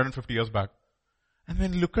 150 years back. And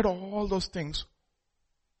when you look at all those things,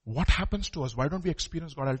 what happens to us? Why don't we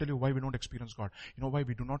experience God? I'll tell you why we don't experience God. You know why?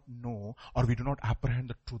 We do not know or we do not apprehend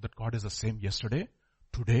the truth that God is the same yesterday,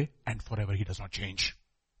 today, and forever. He does not change.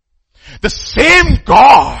 The same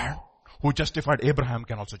God who justified Abraham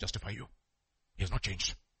can also justify you. He has not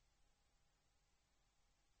changed.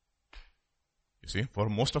 You see, for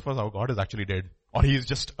most of us, our God is actually dead. Or he is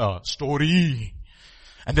just a story.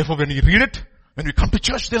 And therefore when we read it, when we come to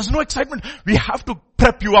church, there is no excitement. We have to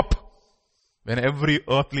prep you up. When every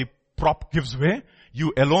earthly prop gives way,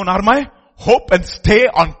 you alone are my hope and stay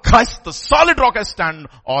on Christ, the solid rock I stand.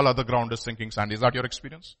 All other ground is sinking sand. Is that your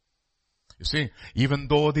experience? You see, even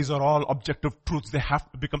though these are all objective truths, they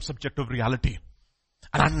have to become subjective reality.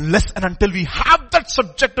 And unless and until we have that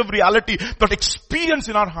subjective reality, that experience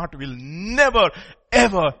in our heart, will never,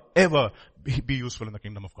 ever, ever be useful in the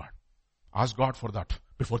kingdom of God. Ask God for that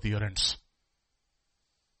before the year ends.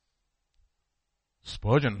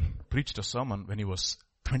 Spurgeon preached a sermon when he was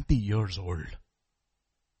 20 years old.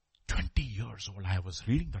 20 years old. I was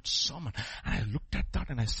reading that sermon and I looked at that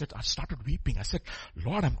and I started weeping. I said,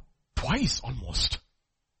 Lord, I'm twice almost.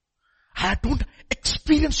 I don't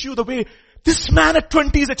experience you the way this man at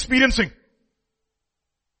 20 is experiencing.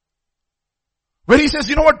 Where he says,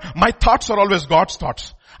 you know what? My thoughts are always God's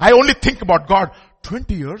thoughts. I only think about God.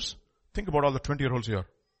 20 years? Think about all the 20-year-olds here.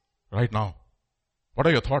 Right now. What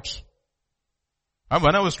are your thoughts? And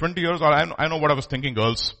when I was 20 years old, I know what I was thinking,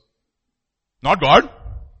 girls. Not God.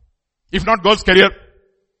 If not girls, career.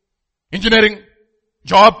 Engineering.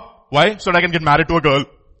 Job. Why? So that I can get married to a girl.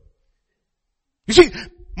 You see,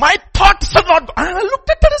 My thoughts are not, and I looked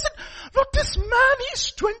at that and said, look, this man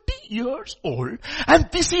is 20 years old and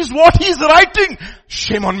this is what he's writing.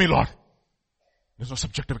 Shame on me, Lord. There's no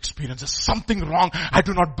subjective experience. There's something wrong. I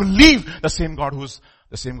do not believe the same God who's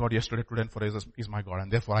the same God yesterday, today, and forever is my God.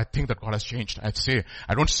 And therefore I think that God has changed. I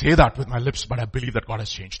don't say that with my lips, but I believe that God has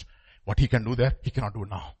changed. What he can do there, he cannot do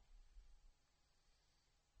now.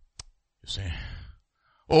 You say,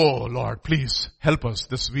 oh Lord, please help us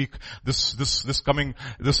this week, this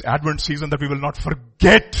Advent season, that we will not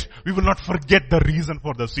forget the reason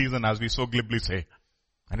for the season, as we so glibly say.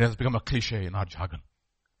 And it has become a cliche in our jargon.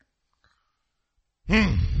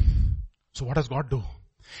 So what does God do?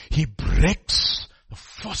 He breaks the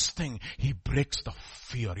first thing. He breaks the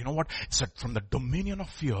fear. You know what? It said from the dominion of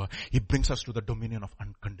fear, he brings us to the dominion of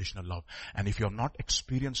unconditional love. And if you have not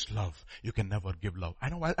experienced love, you can never give love. I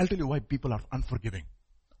know, I'll tell you why people are unforgiving.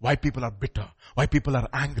 Why people are bitter. Why people are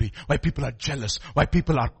angry. Why people are jealous. Why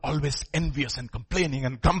people are always envious and complaining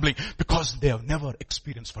and grumbling. Because they have never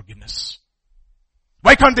experienced forgiveness.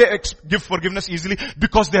 Why can't they give forgiveness easily?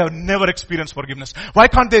 Because they have never experienced forgiveness. Why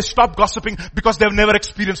can't they stop gossiping? Because they have never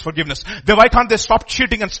experienced forgiveness. Why can't they stop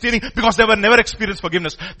cheating and stealing? Because they have never experienced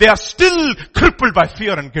forgiveness. They are still crippled by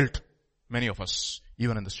fear and guilt. Many of us,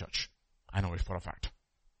 even in this church. I know it for a fact.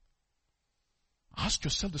 Ask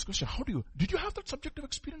yourself this question. Did you have that subjective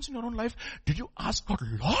experience in your own life? Did you ask God,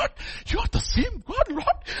 Lord, you are the same God,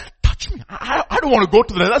 Lord, touch me. I don't want to go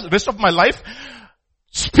to the rest of my life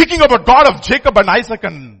speaking about God of Jacob and Isaac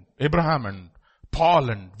and Abraham and Paul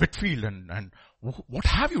and Whitfield and what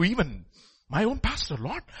have you, even my own pastor.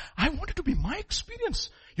 Lord, I want it to be my experience.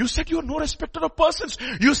 You said you are no respecter of persons.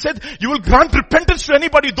 You said you will grant repentance to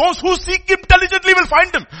anybody. Those who seek him diligently will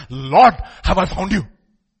find him. Lord, have I found you?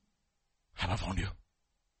 Have I found you?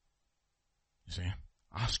 You see,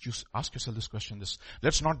 ask yourself this question.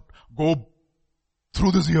 Let's not go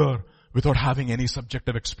through this year without having any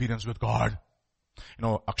subjective experience with God. You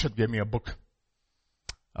know, Akshat gave me a book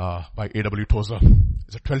by A.W. Tozer.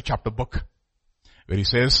 It's a 12-chapter book where he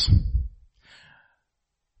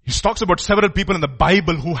talks about several people in the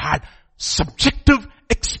Bible who had subjective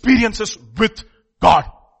experiences with God.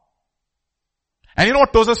 And you know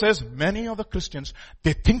what Tozer says? Many of the Christians,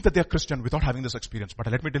 they think that they are Christian without having this experience.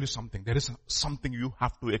 But let me tell you something. There is something you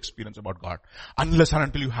have to experience about God. Unless and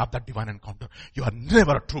until you have that divine encounter, you are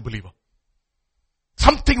never a true believer.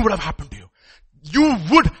 Something would have happened to you. You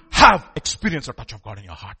would have experienced a touch of God in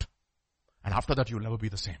your heart. And after that, you will never be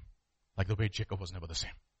the same. Like the way Jacob was never the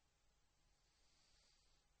same.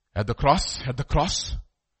 At the cross,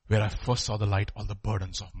 where I first saw the light, all the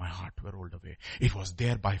burdens of my heart were rolled away. It was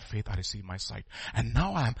there by faith I received my sight. And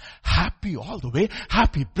now I am happy all the way.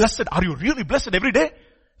 Happy, blessed. Are you really blessed every day?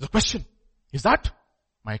 The question, is that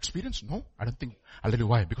my experience? No, I don't think. I'll tell you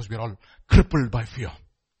why. Because we are all crippled by fear.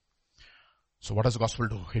 So what does the gospel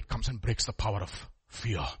do? It comes and breaks the power of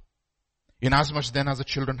fear. Inasmuch then as the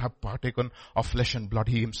children have partaken of flesh and blood,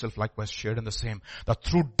 he himself likewise shared in the same, that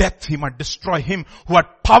through death he might destroy him who had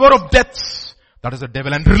power of death, that is the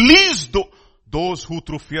devil, and release those who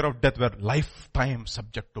through fear of death were lifetime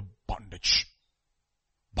subject to bondage.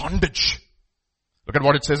 Bondage. Look at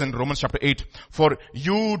what it says in Romans chapter 8. For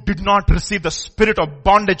you did not receive the spirit of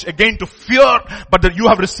bondage again to fear, but that you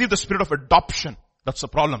have received the spirit of adoption. That's the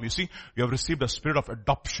problem. You see, we have received the spirit of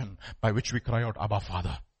adoption by which we cry out, Abba,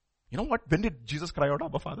 Father. You know what? When did Jesus cry out,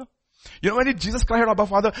 Abba, Father? You know when did Jesus cry out, Abba,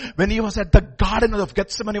 Father? When he was at the Garden of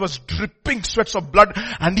Gethsemane, he was dripping sweats of blood,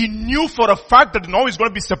 and he knew for a fact that now he's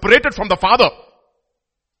going to be separated from the Father.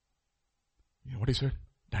 You know what he said?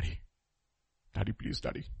 Daddy, please,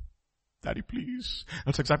 Daddy. Daddy, please.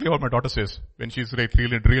 That's exactly what my daughter says when she's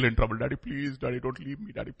real in trouble. Daddy, please. Daddy, don't leave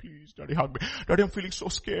me. Daddy, please. Daddy, hug me. Daddy, I'm feeling so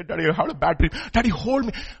scared. Daddy, I had a bad dream. Daddy, hold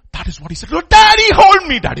me. That is what he said. Lord, Daddy, hold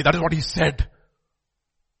me, Daddy. That is what he said.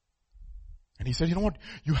 And he said, you know what?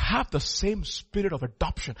 You have the same spirit of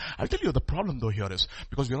adoption. I'll tell you the problem though here is,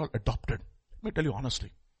 because we're all adopted. Let me tell you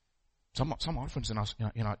honestly. Some orphans in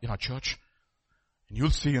our church. And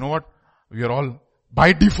you'll see, you know what? We are all,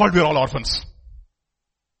 by default, we're all orphans.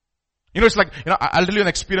 You know, it's like, I'll tell you an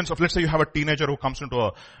experience of, let's say you have a teenager who comes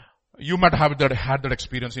you might have had that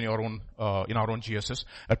experience in your own, in our own GSS,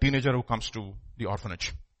 a teenager who comes to the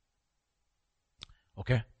orphanage.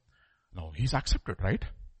 Okay? No, he's accepted, right?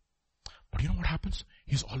 But you know what happens?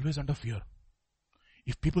 He's always under fear.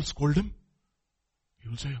 If people scold him, he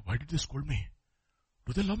will say, why did they scold me?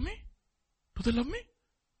 Do they love me? Do they love me?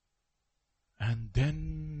 And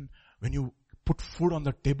then, when you put food on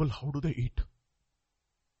the table, how do they eat?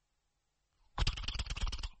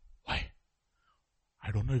 Why?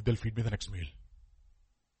 I don't know if they'll feed me the next meal.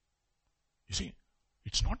 You see,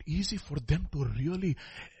 It's not easy for them to really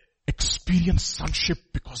experience sonship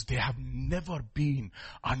because they have never been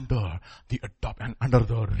under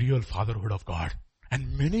the real fatherhood of God.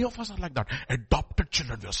 And many of us are like that. Adopted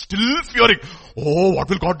children. We are still fearing. Oh, what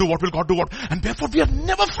will God do? What will God do? What? And therefore we are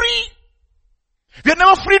never free. We are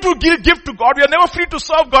never free to give to God. We are never free to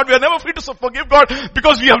serve God. We are never free to forgive God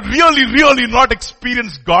because we have really not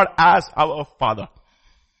experienced God as our Father.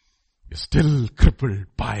 We are still crippled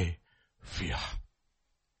by fear.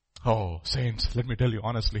 Oh, saints, let me tell you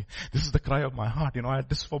honestly, this is the cry of my heart. I had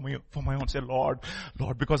this for my own. Say, Lord,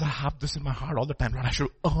 because I have this in my heart all the time. Lord, I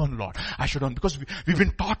should earn, Lord. I should earn. Because we've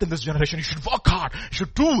been taught in this generation, you should work hard. You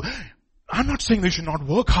should do. I'm not saying we should not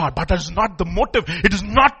work hard, but that is not the motive. It is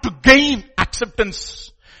not to gain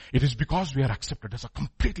acceptance. It is because we are accepted. There's a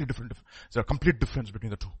complete difference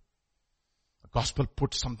between the two. The gospel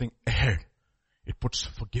puts something ahead. It puts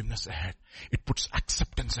forgiveness ahead. It puts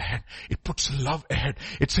acceptance ahead. It puts love ahead.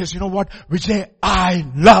 It says, you know what? Vijay, I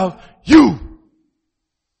love you.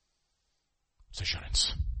 It's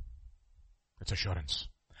assurance. It's assurance.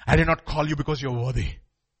 I did not call you because you're worthy.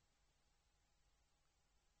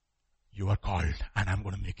 You are called and I'm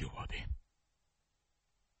going to make you worthy.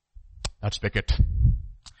 Let's pick it.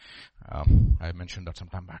 I mentioned that some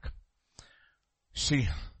time back. See,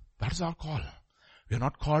 that is our call. We are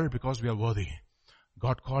not called because we are worthy.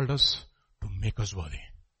 God called us to make us worthy.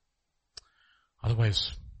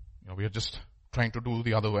 Otherwise, we are just trying to do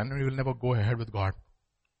the other way and we will never go ahead with God.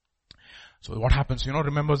 So what happens?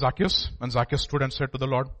 Remember Zacchaeus? When Zacchaeus stood and said to the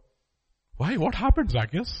Lord, why? What happened,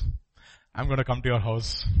 Zacchaeus? I'm going to come to your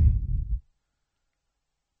house.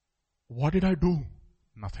 What did I do?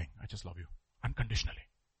 Nothing. I just love you. Unconditionally.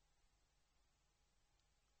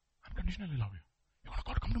 Unconditionally love you. You want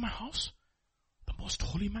God to come to my house? The most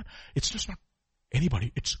holy man? It's just not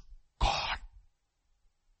anybody. It's God.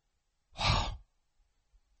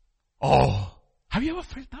 Oh. Have you ever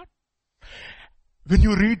felt that? When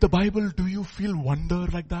you read the Bible, do you feel wonder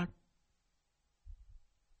like that?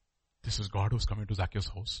 This is God who's coming to Zacchaeus'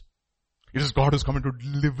 house. It is God who's coming to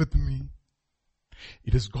live with me.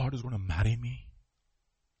 It is God who's going to marry me.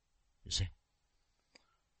 You see.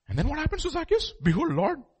 And then what happens to Zacchaeus? Behold,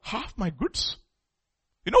 Lord, half my goods.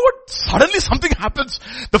 You know what? Suddenly something happens.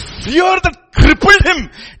 The fear that crippled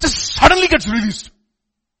him just suddenly gets released.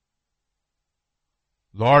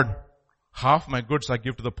 Lord, half my goods I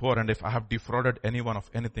give to the poor, and if I have defrauded anyone of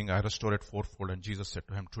anything, I restore it fourfold. And Jesus said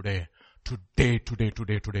to him, today,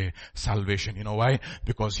 salvation. You know why?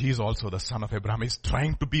 Because he is also the son of Abraham. He's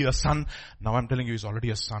trying to be a son. Now I'm telling you, he's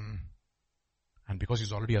already a son. And because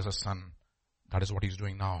he's already as a son, that is what he's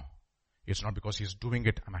doing now. It's not because he's doing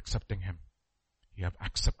it, I'm accepting him. You have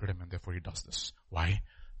accepted him and therefore he does this. Why?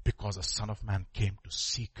 Because the Son of Man came to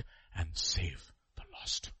seek and save the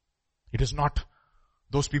lost. It is not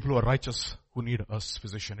those people who are righteous who need a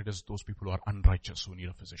physician. It is those people who are unrighteous who need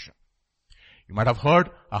a physician. You might have heard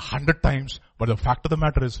 100 times, but the fact of the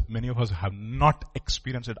matter is many of us have not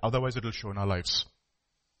experienced it. Otherwise it will show in our lives.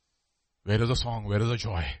 Where is the song? Where is the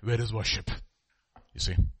joy? Where is worship? You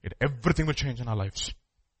see, everything will change in our lives.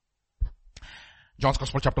 John's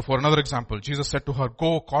Gospel chapter 4, another example. Jesus said to her,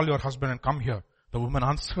 go call your husband and come here. The woman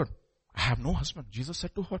answered, I have no husband. Jesus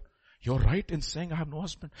said to her, you're right in saying I have no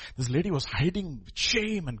husband. This lady was hiding with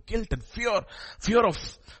shame and guilt and fear of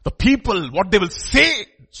the people, what they will say.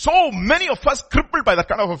 So many of us crippled by that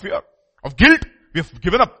kind of a fear of guilt. We have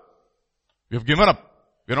given up. We're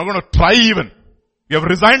not going to try even. We have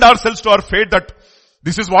resigned ourselves to our fate that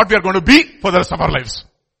this is what we are going to be for the rest of our lives.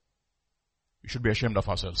 We should be ashamed of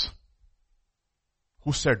ourselves.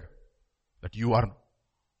 Who said that you are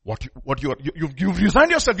you've resigned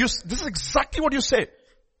yourself? This is exactly what you say.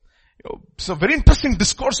 It's a very interesting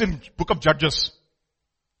discourse in book of Judges.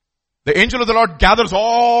 The angel of the Lord gathers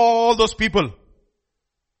all those people,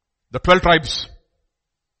 the 12 tribes.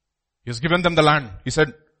 He has given them the land. He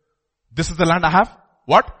said, this is the land I have,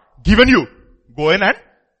 what? Given you. Go in and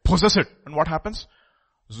possess it. And what happens?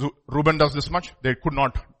 Reuben does this much. They could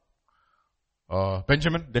not.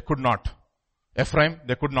 Benjamin, they could not. Ephraim,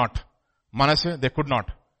 they could not. Manasseh, they could not.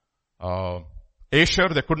 Asher,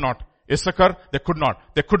 they could not. Issachar, they could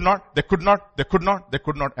not. They could not.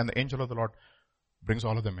 And the angel of the Lord brings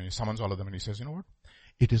all of them and he summons all of them and he says, you know what?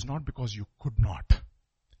 It is not because you could not.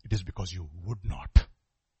 It is because you would not.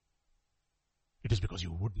 It is because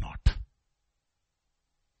you would not.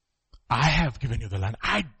 I have given you the land.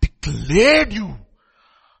 I declared you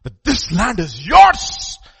that this land is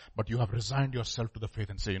yours. But you have resigned yourself to the faith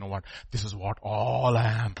and say, you know what, this is what all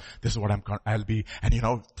I am. This is what I'll be. And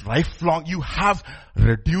lifelong you have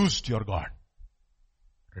reduced your God.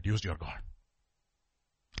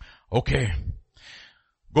 Okay.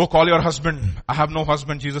 Go call your husband. I have no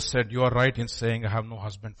husband. Jesus said, you are right in saying I have no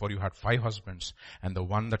husband, for you had 5 husbands and the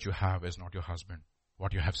one that you have is not your husband.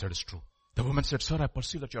 What you have said is true. The woman said, sir, I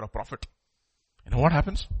perceive that you're a prophet. You know what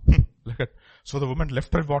happens? Look at, so the woman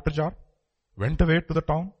left her water jar, went away to the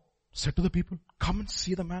town, said to the people, come and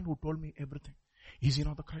see the man who told me everything. Is he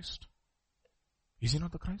not the Christ? Is he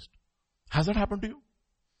not the Christ? Has that happened to you?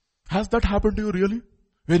 Has that happened to you really?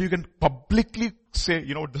 Where you can publicly say,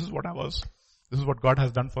 you know, this is what I was. This is what God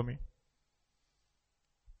has done for me.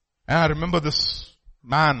 And I remember this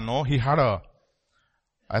man, he had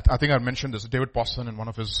I think I mentioned this, David Pawson in one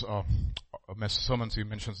of his sermons, he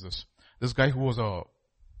mentions this. This guy who was a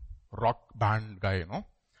rock band guy,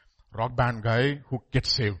 rock band guy who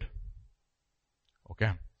gets saved.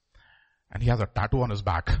 Okay. And he has a tattoo on his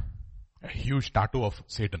back. A huge tattoo of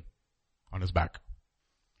Satan on his back.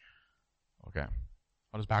 Okay.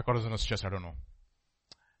 On his back or is in his chest, I don't know.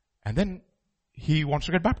 And then he wants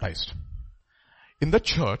to get baptized. In the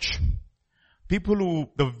church, people who,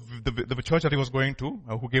 the church that he was going to,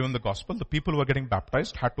 who gave him the gospel, the people who were getting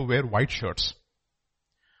baptized had to wear white shirts.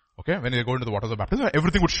 Okay, when they go into the waters of baptism,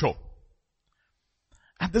 everything would show.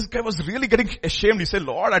 And this guy was really getting ashamed. He said,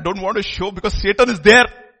 Lord, I don't want to show because Satan is there.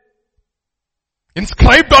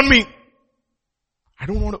 Inscribed on me. I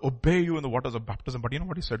don't want to obey you in the waters of baptism. But you know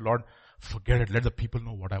what he said? Lord, forget it. Let the people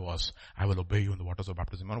know what I was. I will obey you in the waters of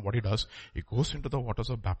baptism. You know what he does? He goes into the waters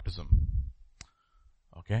of baptism.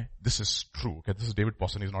 Okay. This is true. Okay. This is David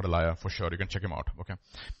Pawson. He's not a liar for sure. You can check him out.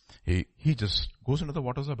 Okay. He just goes into the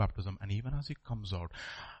waters of baptism, and even as he comes out,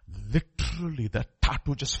 literally that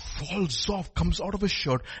tattoo just falls off, comes out of his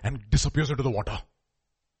shirt and disappears into the water.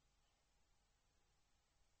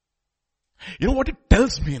 You know what it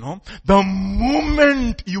tells me, The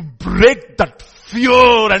moment you break that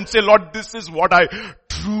fear and say, Lord, this is what I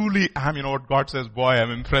truly am. You know what God says, boy,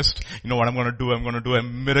 I'm impressed. You know what I'm going to do? I'm going to do a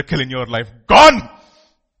miracle in your life. Gone!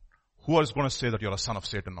 Who is going to say that you're a son of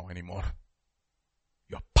Satan now anymore?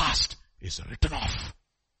 Your past is written off.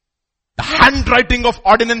 The handwriting of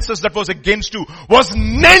ordinances that was against you was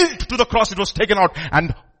nailed to the cross. It was taken out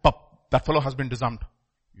and that fellow has been disarmed.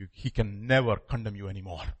 He can never condemn you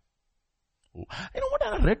anymore. You know what?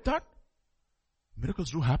 I read that.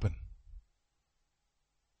 Miracles do happen.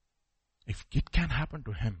 If it can happen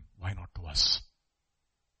to him, why not to us?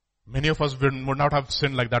 Many of us would not have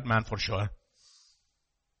sinned like that man for sure.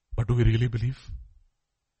 But do we really believe?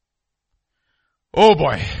 Oh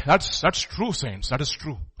boy, that's true, saints. That is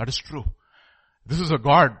true. That is true. This is a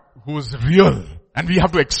God who is real. And we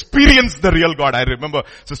have to experience the real God. I remember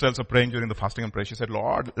Sister Elsa praying during the fasting and prayer. She said,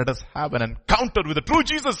 Lord, let us have an encounter with the true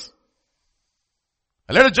Jesus.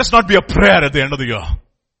 Let it just not be a prayer at the end of the year.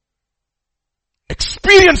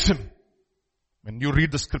 Experience Him. When you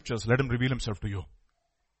read the scriptures, let Him reveal Himself to you.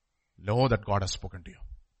 Know that God has spoken to you.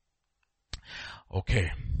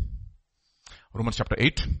 Okay. Romans chapter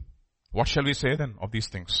 8. What shall we say then of these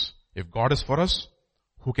things? If God is for us,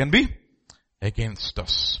 who can be against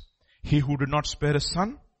us? He who did not spare His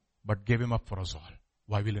Son, but gave Him up for us all.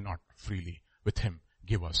 Why will He not freely with Him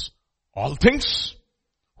give us all things?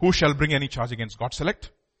 Who shall bring any charge against God's elect?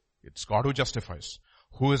 It's God who justifies.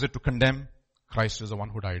 Who is it to condemn? Christ is the one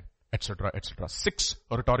who died, etc., etc. 6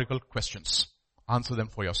 rhetorical questions. Answer them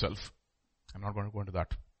for yourself. I'm not going to go into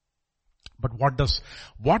that. But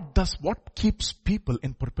what keeps people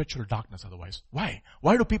in perpetual darkness otherwise? Why?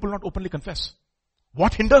 Why do people not openly confess?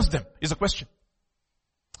 What hinders them is the question.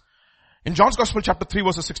 In John's Gospel chapter 3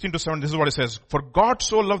 verses 16 to 7, this is what it says. For God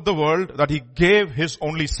so loved the world that He gave His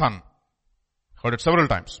only Son. Heard it several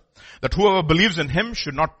times. That whoever believes in Him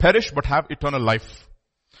should not perish but have eternal life.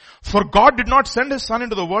 For God did not send His Son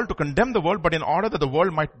into the world to condemn the world, but in order that the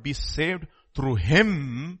world might be saved through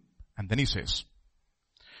Him. And then He says,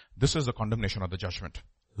 this is the condemnation of the judgment.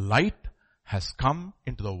 Light has come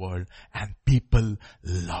into the world and people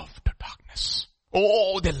loved darkness.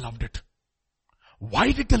 Oh, they loved it.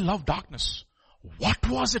 Why did they love darkness? What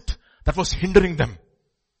was it that was hindering them?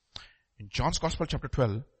 In John's Gospel chapter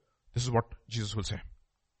 12, this is what Jesus will say.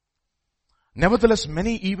 Nevertheless,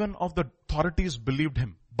 many even of the authorities believed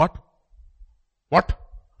Him. But, what?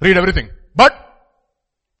 Read everything. But,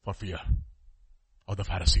 for fear of the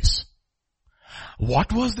Pharisees.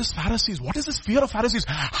 What was this Pharisees? What is this fear of Pharisees?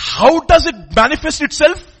 How does it manifest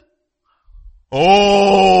itself?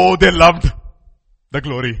 Oh, they loved the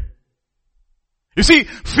glory. You see,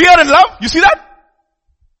 fear and love, you see that?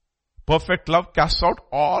 Perfect love casts out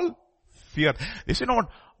all fear. They say, you know what?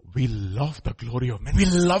 We love the glory of man. We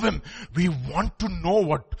love Him. We want to know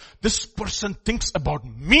what this person thinks about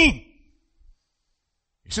me.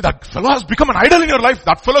 You see, that fellow has become an idol in your life.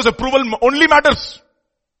 That fellow's approval only matters.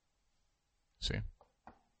 See?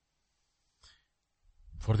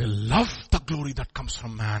 For they love the glory that comes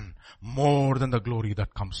from man more than the glory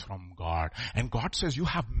that comes from God. And God says, you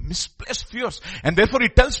have misplaced fears. And therefore he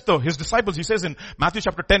tells his disciples, he says in Matthew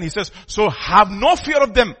chapter 10, he says, so have no fear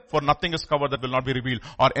of them, for nothing is covered that will not be revealed,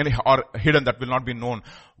 or hidden that will not be known.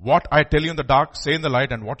 What I tell you in the dark, say in the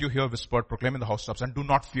light, and what you hear whispered, proclaim in the housetops, and do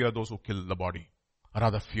not fear those who kill the body.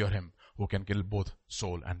 Rather fear him who can kill both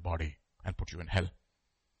soul and body and put you in hell.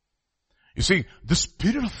 You see, this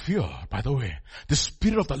spirit of fear, by the way, this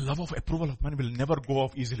spirit of the love of approval of man will never go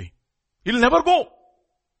off easily. It will never go.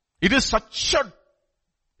 It is such a,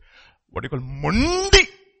 what do you call, Mondi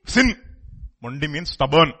sin. Mondi means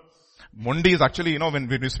stubborn. Mondi is actually, when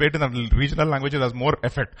we say it in the regional languages, it has more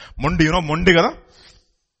effect. Mondi, Mondi kada?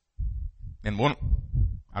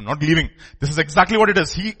 I'm not leaving. This is exactly what it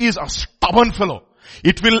is. He is a stubborn fellow.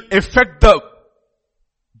 It will affect the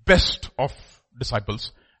best of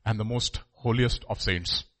disciples and the most holiest of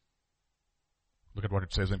saints. Look at what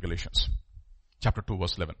it says in Galatians chapter 2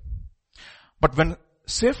 verse 11. But when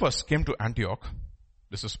Cephas came to Antioch,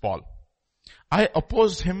 this is Paul, I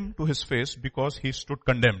opposed him to his face because he stood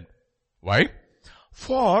condemned. Why?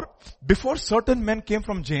 For before certain men came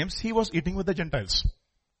from James, he was eating with the Gentiles.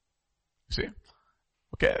 See?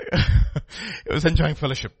 Okay. He was enjoying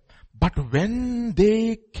fellowship. But when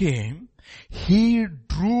they came, he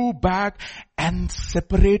drew back and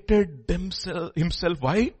separated himself.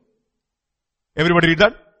 Why? Everybody read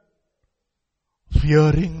that?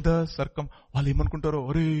 Fearing the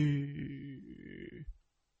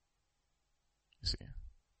You see?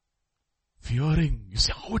 Fearing. You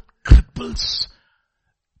see how it cripples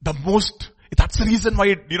the most. That's the reason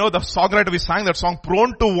why, the songwriter we sang that song,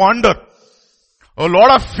 Prone to Wander. Oh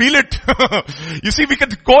Lord, I feel it. You see, we can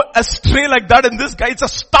go astray like that in this guy. It's a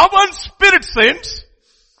stubborn spirit, saints.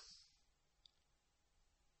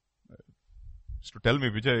 To tell me,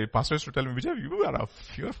 Vijay, pastor used to tell me, Vijay, you are a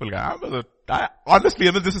fearful guy.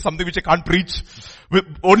 Honestly, this is something which I can't preach.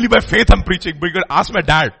 Only by faith I'm preaching. But you can ask my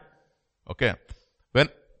dad. Okay. When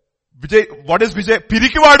Vijay, what is Vijay?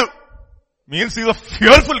 Pirikivadu. Means he's a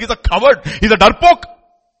fearful, he's a coward, he's a darpok.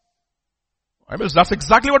 That's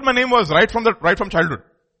exactly what my name was, right from childhood.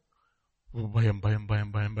 Bayam.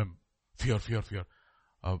 Fear.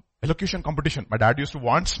 Elocution competition. My dad used to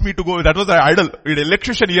want me to go, that was the idol. In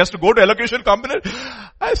elocution, he has to go to elocution competition.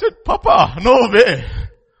 I said, Papa, no way.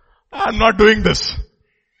 I'm not doing this.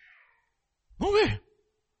 No way.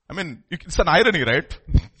 It's an irony, right?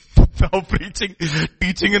 Now teaching in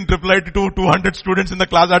IIIT to 200 students in the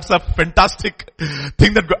class, that's a fantastic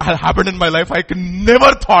thing that happened in my life. I can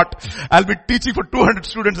never thought I'll be teaching for 200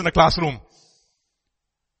 students in a classroom.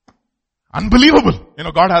 Unbelievable.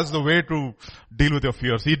 God has the way to deal with your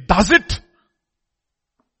fears. He does it.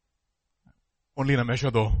 Only in a measure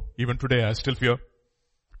though. Even today I still fear.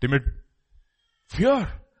 Timid. Fear.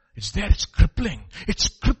 It's there. It's crippling. It's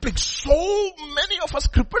crippling. So many of us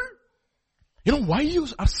crippled. Why you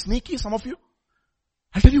are sneaky, some of you?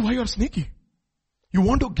 I'll tell you why you are sneaky. You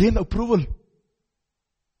want to gain approval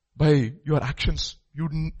by your actions.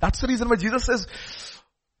 That's the reason why Jesus says,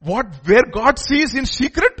 where God sees in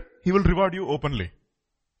secret, He will reward you openly.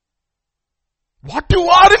 What you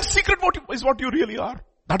are in secret is what you really are.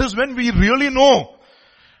 That is when we really know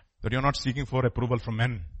that you're not seeking for approval from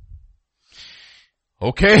men.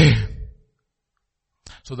 Okay.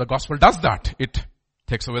 So the gospel does that. It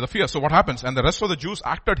takes away the fear. So what happens? And the rest of the Jews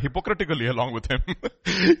acted hypocritically along with him.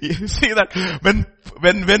 You see that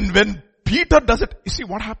when Peter does it, you see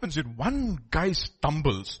what happens when one guy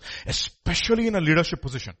stumbles, especially in a leadership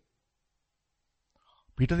position.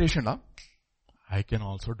 Peter says, I can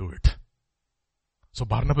also do it. So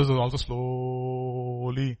Barnabas was also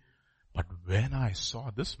slowly, but when I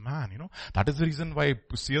saw this man, that is the reason why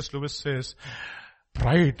C.S. Lewis says,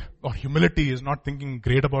 pride or humility is not thinking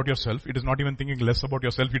great about yourself. It is not even thinking less about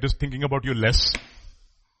yourself. It is thinking about you less.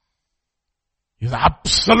 He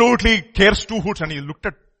absolutely cares two hoots. And he looked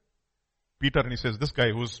at Peter and he says, this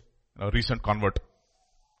guy who's a recent convert,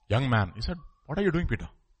 young man, he said, what are you doing, Peter?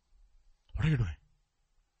 What are you doing?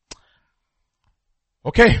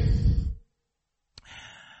 Okay.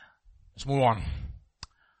 Let's move on.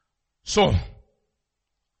 So,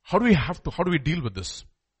 how do we deal with this?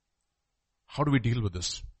 How do we deal with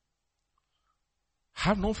this?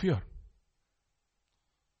 Have no fear.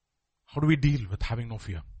 How do we deal with having no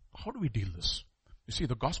fear? How do we deal this? You see,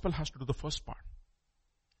 the gospel has to do the first part.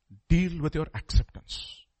 Deal with your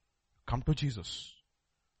acceptance. Come to Jesus.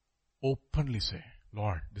 Openly say,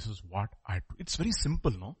 Lord, this is what I do. It's very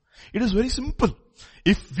simple, no? It is very simple.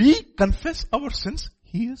 If we confess our sins,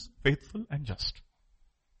 He is faithful and just.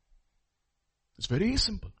 It's very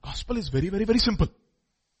simple. Gospel is very, very, very simple.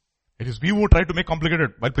 It is we who try to make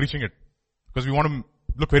complicated while preaching it. Because we want to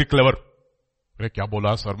look very clever. Kya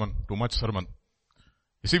bola sermon? Too much sermon.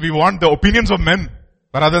 You see, we want the opinions of men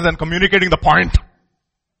rather than communicating the point.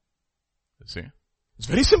 You see? It's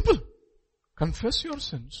very simple. Confess your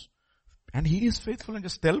sins. And He is faithful, and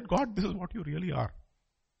just tell God, this is what you really are.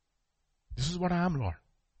 This is what I am, Lord.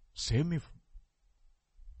 Save me.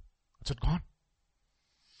 That's it, gone.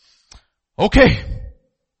 Okay.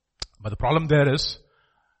 But the problem there is,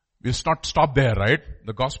 we not stop there, right?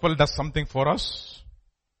 The gospel does something for us,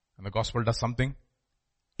 and the gospel does something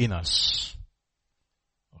in us.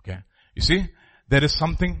 Okay. You see, there is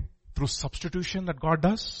something through substitution that God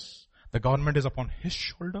does. The government is upon His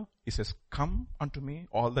shoulder. He says, come unto me,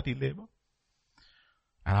 all that ye labor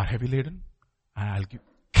and are heavy laden, and I'll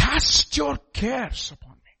cast your cares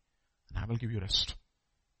upon me, and I will give you rest.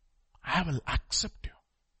 I will accept you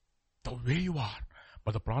the way you are.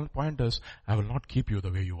 But the point is, I will not keep you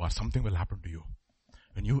the way you are. Something will happen to you.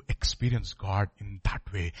 When you experience God in that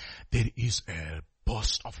way, there is a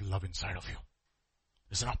burst of love inside of you.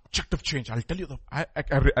 There's an objective change. I'll tell you, I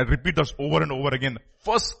repeat this over and over again.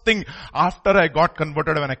 First thing after I got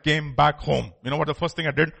converted, when I came back home, you know what the first thing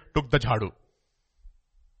I did? Took the jhadu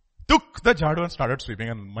and started sweeping.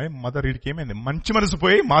 And my mother came in. This is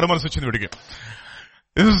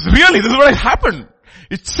what happened.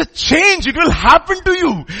 It's a change. It will happen to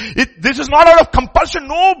you. This is not out of compulsion.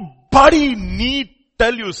 Nobody need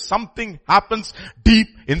tell you. Something happens deep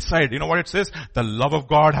inside. You know what it says? The love of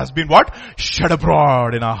God has been what? Shed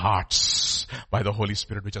abroad in our hearts by the Holy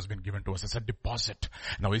Spirit which has been given to us. It's a deposit.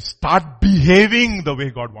 Now we start behaving the way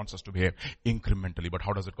God wants us to behave incrementally. But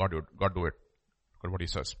how does God do it? Look at what He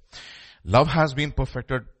says. Love has been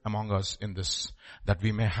perfected among us in this, that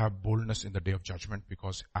we may have boldness in the day of judgment,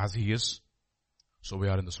 because as He is, so we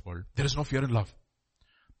are in this world. There is no fear in love.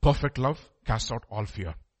 Perfect love casts out all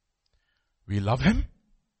fear. We love Him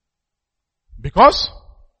because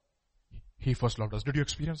He first loved us. Did you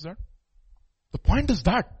experience that? The point is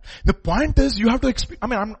that. The point is you have to experience.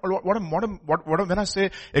 When I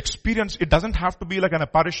say experience, it doesn't have to be like an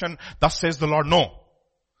apparition, thus says the Lord. No.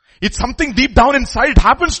 It's something deep down inside. It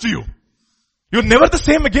happens to you. You're never the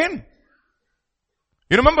same again.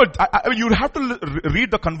 You remember, you have to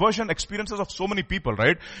read the conversion experiences of so many people,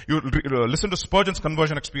 right? You listen to Spurgeon's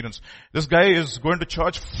conversion experience. This guy is going to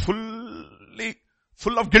church full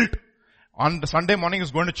of guilt. On the Sunday morning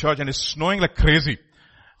he's going to church and it's snowing like crazy.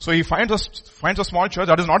 So he finds a small church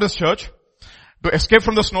that is not his church. To escape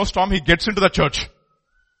from the snowstorm, he gets into the church.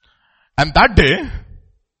 And that day,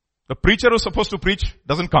 the preacher who's supposed to preach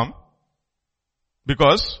doesn't come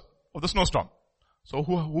because of the snowstorm. So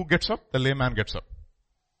who gets up? The layman gets up.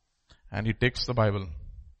 And he takes the Bible,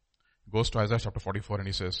 goes to Isaiah chapter 44 and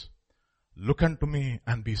he says, look unto me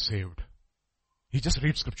and be saved. He just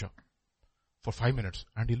reads scripture for 5 minutes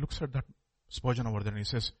and he looks at that Spurgeon over there and he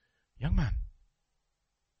says, young man,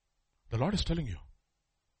 the Lord is telling you,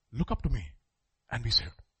 look up to me and be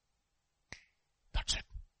saved. That's it.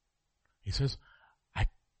 He says, I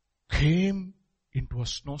came into a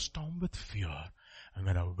snowstorm with fear, and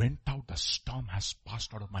when I went out, the storm has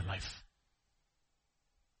passed out of my life.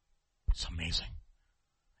 It's amazing.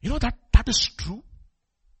 You know that is true.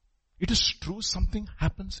 It is true. Something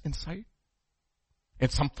happens inside.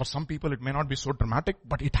 For some people it may not be so dramatic,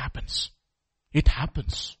 but it happens. It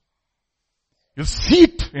happens. You'll see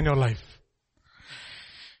it in your life.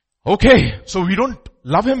 Okay, so we don't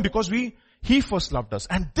love Him because He first loved us.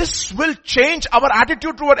 And this will change our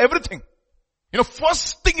attitude toward everything. You know,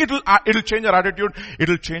 first thing it'll change our attitude.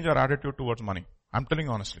 It'll change our attitude towards money. I'm telling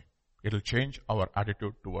you honestly. It'll change our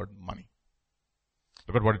attitude toward money.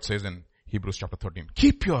 Look at what it says in Hebrews chapter 13.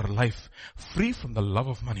 Keep your life free from the love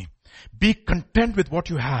of money. Be content with what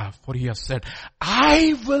you have, for He has said,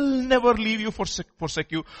 I will never leave you,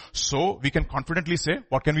 forsake you. So we can confidently say,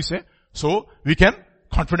 what can we say? So we can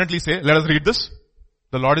confidently say, let us read this.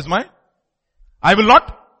 The Lord is my, I will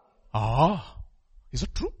not. Is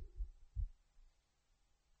it true?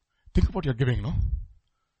 Think about your giving, no?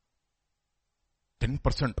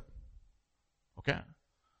 10%. Okay?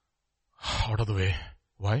 Out of the way.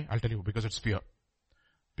 Why? I'll tell you, because it's fear.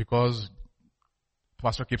 Because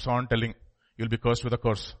pastor keeps on telling, you'll be cursed with a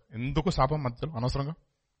curse.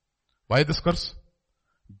 Why this curse?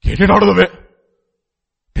 Get it out of the way.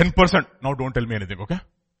 10%. Now don't tell me anything, okay?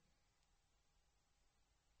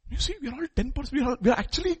 You see, we are all 10%. We are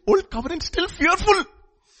actually old covenant still fearful.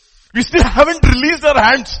 We still haven't released our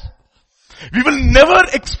hands. We will never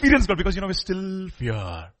experience God because, we still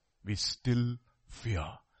fear. We still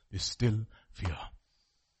fear. We still fear.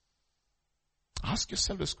 Ask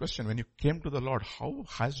yourself this question. When you came to the Lord, how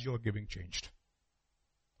has your giving changed?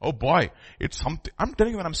 Oh boy, it's something. I'm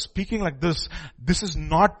telling you, when I'm speaking like this is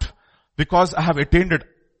not because I have attained it.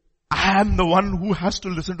 I am the one who has to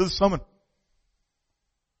listen to the sermon.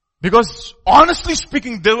 Because honestly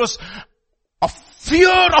speaking, there was a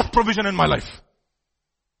fear of provision in my life.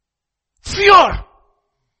 Fear.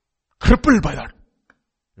 Crippled by that.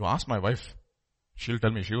 You ask my wife, she'll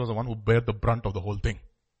tell me she was the one who bare the brunt of the whole thing.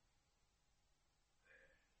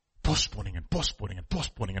 Postponing and postponing and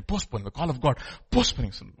postponing and postponing the call of God.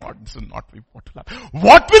 Postponing. So, Lord, this is not what will happen.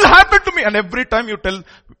 What will happen to me? And every time you tell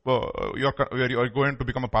you're going to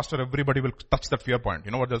become a pastor, everybody will touch that fear point.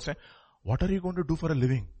 You know what they'll say? What are you going to do for a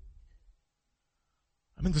living?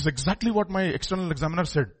 I mean, this is exactly what my external examiner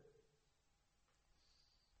said.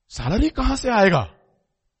 Salary kahan se aayega?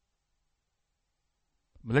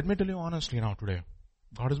 Let me tell you honestly now today.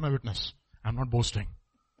 God is my witness. I'm not boasting.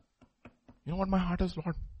 You know what my heart is,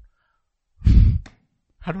 Lord?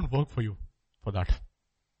 I don't work for you for that.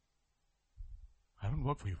 I don't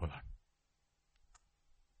work for you for that.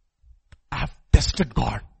 I have tested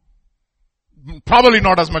God. Probably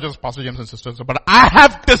not as much as Pastor James and sisters, but I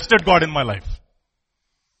have tested God in my life.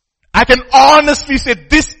 I can honestly say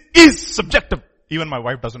this is subjective. Even my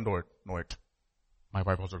wife doesn't know it. My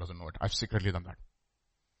wife also doesn't know it. I've secretly done that.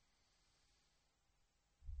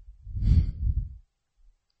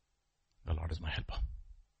 The Lord is my helper.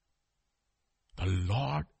 The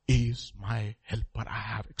Lord is my helper. I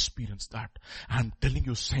have experienced that. I'm telling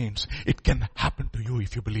you, saints, it can happen to you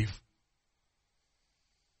if you believe.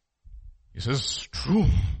 This is true.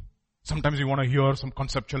 Sometimes you want to hear some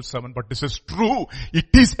conceptual sermon, but this is true. It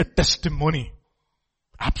is a testimony.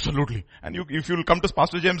 Absolutely. And if you will come to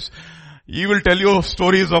Pastor James, he will tell you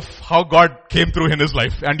stories of how God came through in his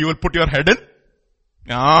life, and you will put your head in.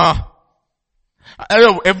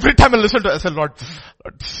 Every time I listen to it, I say, Lord,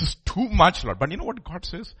 this is too much, Lord. But you know what God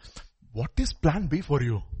says? What is plan B for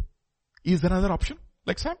you? Is there another option?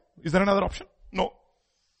 Like Sam? Is there another option? No.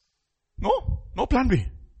 No plan B.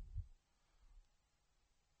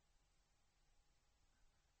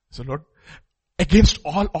 So Lord, against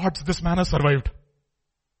all odds, this man has survived.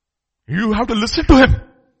 You have to listen to him.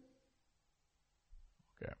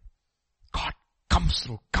 Okay. God comes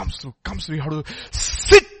through. You have to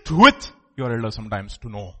sit with your elders sometimes to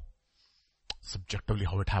know subjectively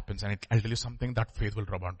how it happens. And I'll tell you something, that faith will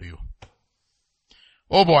rub onto you.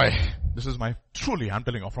 Oh boy, this is I'm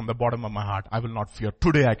telling you from the bottom of my heart, I will not fear.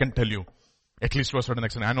 Today I can tell you, at least to a certain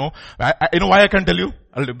extent. I know why I can tell you?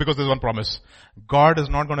 Because there's one promise. God is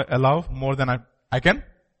not going to allow more than I can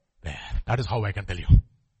bear. That is how I can tell you.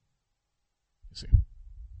 You see.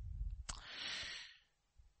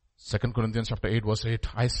 2 Corinthians chapter 8 verse 8.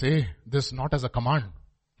 I say this not as a command.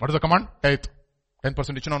 What is the command? Tithe. 10%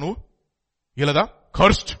 ichina nu.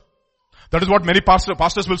 Cursed. That is what many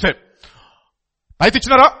pastors will say. Tithe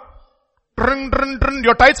ichinara.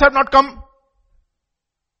 Your tithes have not come.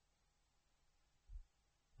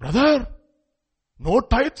 Brother, no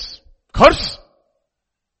tithes. Curse.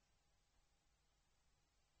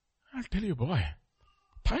 I'll tell you, boy.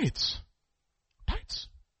 Tithes.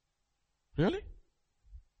 Really?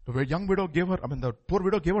 The young widow the poor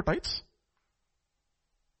widow gave her tithes?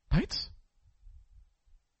 Tithes?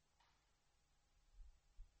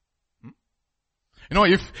 You know,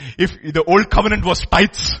 if the old covenant was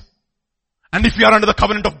tithes, and if we are under the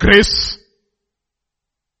covenant of grace,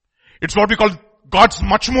 it's what we call God's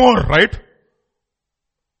much more, right?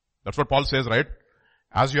 That's what Paul says, right?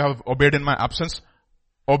 As you have obeyed in my absence,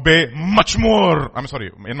 obey much more.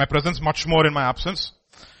 In my presence, much more in my absence.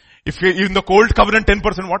 If in the old covenant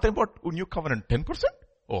 10%, what about new covenant 10%?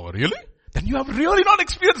 Oh, really? Then you have really not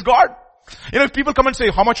experienced God. You know, if people come and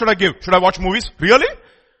say, how much should I give? Should I watch movies? Really?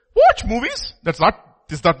 Watch movies?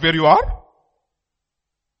 Is that where you are?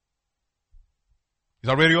 Is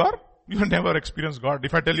that where you are? You have never experienced God.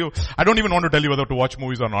 If I tell you, I don't even want to tell you whether to watch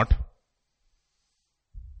movies or not.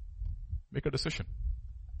 Make a decision.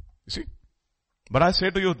 You see? But I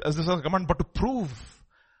say to you, as this is a command, but to prove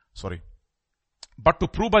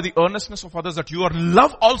by the earnestness of others that your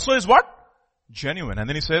love also is what? Genuine. And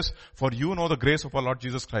then he says, for you know the grace of our Lord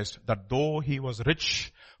Jesus Christ, that though he was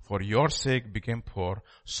rich, for your sake became poor,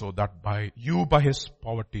 so that by his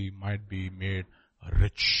poverty might be made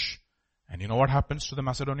rich. And you know what happens to the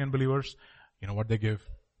Macedonian believers? You know what they give?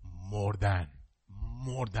 More than.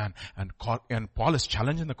 And Paul is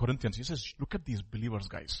challenging the Corinthians. He says, look at these believers,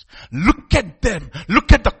 guys. Look at them.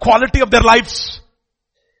 Look at the quality of their lives.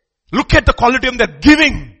 Look at the quality of their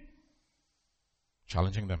giving.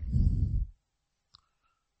 Challenging them.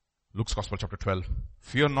 Luke's Gospel chapter 12.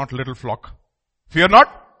 Fear not, little flock. Fear not,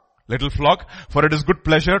 little flock, for it is good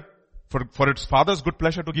pleasure, for its Father's good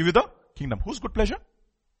pleasure to give you the kingdom. Whose good pleasure?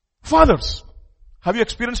 Fathers. Have you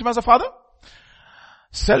experienced him as a father?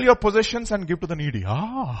 Sell your possessions and give to the needy.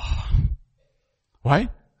 Why?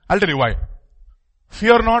 I'll tell you why.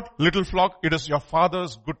 Fear not, little flock, it is your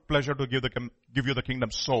father's good pleasure to give you the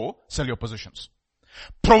kingdom. So, sell your possessions.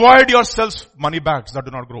 Provide yourselves money bags that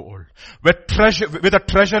do not grow old. With a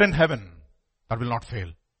treasure in heaven that will not fail.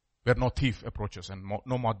 Where no thief approaches and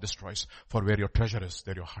no moth destroys. For where your treasure is,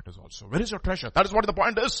 there your heart is also. Where is your treasure? That is what the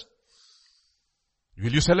point is.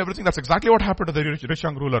 Will you sell everything? That's exactly what happened to the rich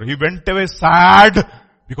young ruler. He went away sad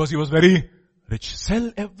because he was very rich.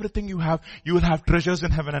 Sell everything you have. You will have treasures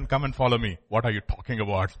in heaven and come and follow me. What are you talking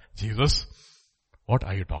about, Jesus? What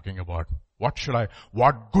are you talking about? What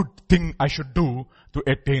good thing I should do to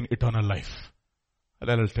attain eternal life? And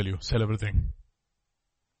then I'll tell you, sell everything.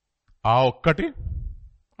 Okkati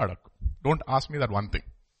adakku. Don't ask me that one thing.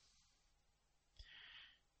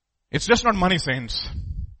 It's just not money, saints.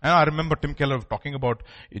 And I remember Tim Keller talking about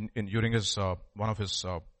during his one of his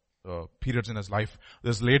periods in his life.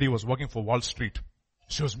 This lady was working for Wall Street.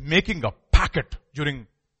 She was making a packet during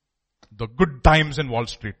the good times in Wall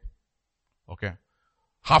Street. Okay,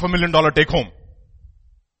 $500,000 take home.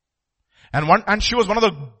 And she was one of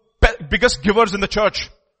the biggest givers in the church.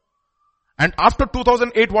 And after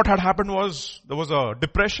 2008, what had happened was there was a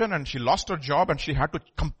depression and she lost her job and she had to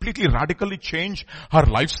completely radically change her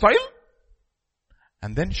lifestyle.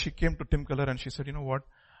 And then she came to Tim Keller and she said, you know what?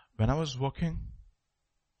 When I was working,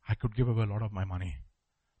 I could give away a lot of my money.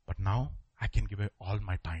 But now I can give away all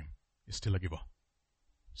my time. You're still a giver.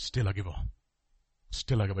 Still a giver.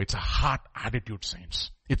 Still a giver. It's a heart attitude, saints.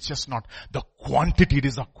 It's just not the quantity, it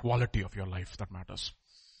is the quality of your life that matters.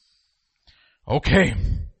 Okay.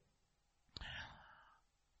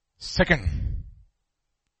 Second,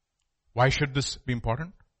 why should this be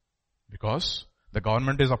important? Because the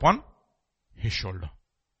government is upon his shoulder.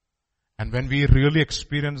 And when we really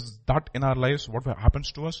experience that in our lives, what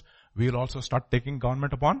happens to us? We'll also start taking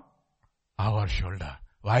government upon our shoulder.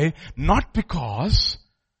 Why? Not because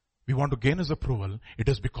we want to gain his approval. It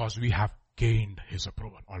is because we have gained his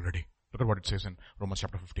approval already. Look at what it says in Romans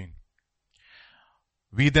chapter 15.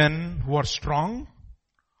 We then, who are strong,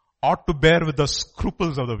 ought to bear with the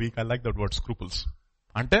scruples of the weak. I like that word, scruples.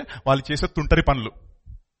 Ante, వాళ్ళు చేసే తుంటరి పనులు.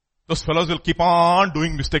 Those fellows will keep on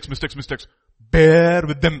doing mistakes. Bear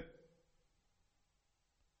with them.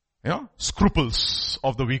 Scruples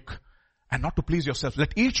of the weak. And not to please yourself.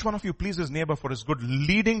 Let each one of you please his neighbor for his good,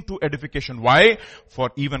 leading to edification. Why?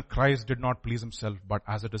 For even Christ did not please himself, but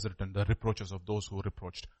as it is written, the reproaches of those who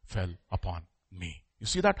reproached fell upon me. You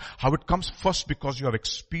see that? How it comes first because you have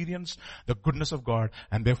experienced the goodness of God,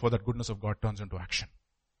 and therefore that goodness of God turns into action.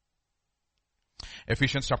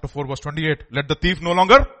 Ephesians chapter 4 verse 28. Let the thief no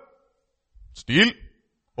longer steal.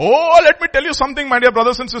 Oh, let me tell you something, my dear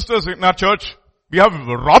brothers and sisters in our church. We have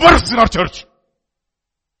robbers in our church.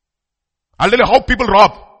 I'll tell you how people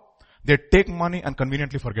rob. They take money and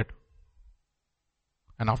conveniently forget.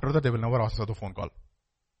 And after that, they will never answer the phone call.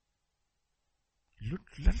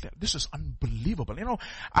 This is unbelievable.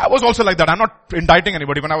 I was also like that. I'm not indicting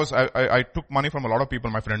anybody. When I took money from a lot of people,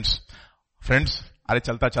 my friends, are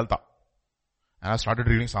chalta. And I started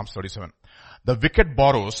reading Psalms 37. The wicked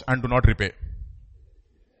borrows and do not repay.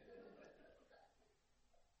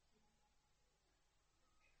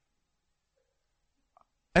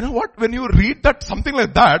 You know what? When you read that, something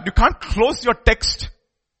like that, you can't close your text.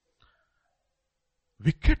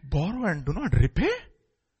 Wicked borrow and do not repay?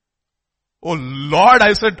 Oh Lord,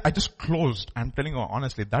 I said, I just closed. I'm telling you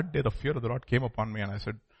honestly, that day the fear of the Lord came upon me and I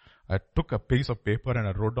said, I took a piece of paper and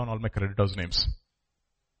I wrote down all my creditors' names.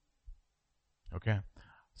 Okay.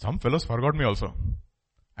 Some fellows forgot me also.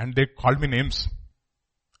 And they called me names.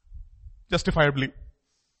 Justifiably.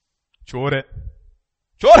 Chor hai.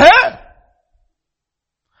 Chor hai!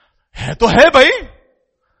 Hai to hai bhai.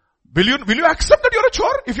 Will you accept that you're a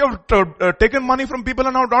chore? If you have taken money from people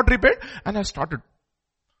and now not repaid? And I started.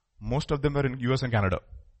 Most of them were in US and Canada.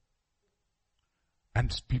 And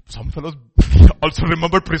some fellows also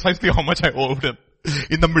remembered precisely how much I owed him.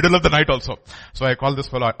 In the middle of the night also. So I call this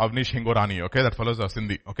fellow Avnish Hingorani. Okay, that fellow is a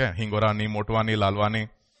Sindhi. Okay, Hingorani, Motwani, Lalwani,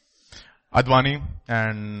 Advani,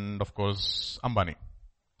 and of course Ambani.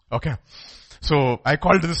 Okay. So I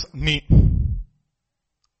called this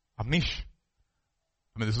Avnish.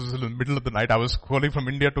 This was in the middle of the night. I was calling from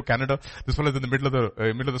India to Canada. This fellow is in the middle of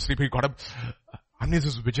the street. He got up. Avnish,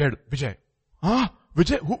 this is Vijay. Vijay? Who?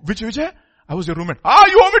 Which Vijay? I was your roommate.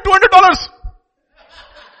 You owe me $200.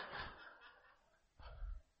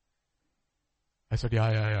 I said,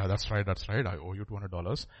 yeah, that's right. I owe you $200.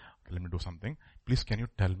 Okay, let me do something. Please, can you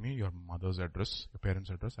tell me your mother's address, your parents'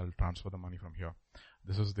 address? I'll transfer the money from here.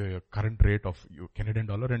 This is the current rate of Canadian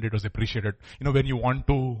dollar, and it was appreciated. When you want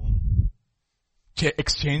to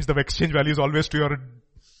exchange, the exchange value is always to your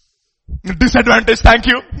disadvantage. Thank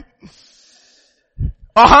you.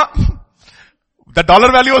 The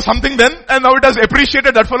dollar value was something then, and now it has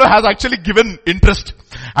appreciated. That fellow has actually given interest.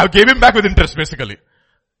 I gave him back with interest, basically.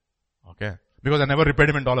 Okay. Because I never repaid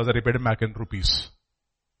him in dollars, I repaid him back in rupees.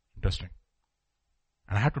 Interesting.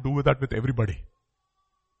 And I had to do with that with everybody.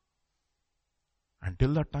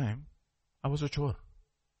 Until that time, I was a chore.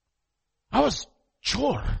 Oh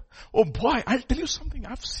boy, I'll tell you something.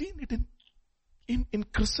 I've seen it in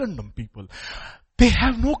Christendom people. They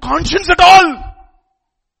have no conscience at all.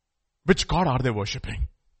 Which God are they worshipping?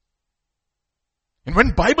 And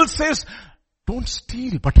when Bible says, don't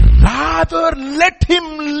steal, but rather let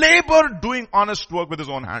him labor doing honest work with his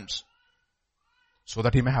own hands, so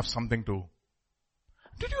that he may have something to.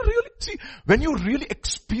 Did you really see, when you really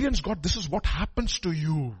experience God, this is what happens to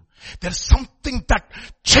you. There's something that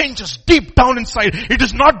changes deep down inside. It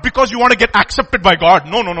is not because you want to get accepted by God.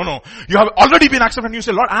 No. You have already been accepted and you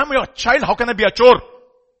say, Lord, I am your child. How can I be a chore?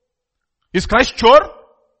 Is Christ chore?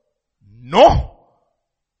 No.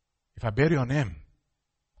 If I bear your name,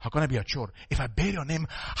 how can I be a chore? If I bear your name,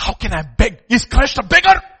 how can I beg? Is Christ a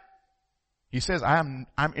beggar? He says, I'm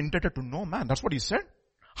indebted to no man. That's what he said.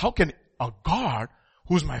 How can a God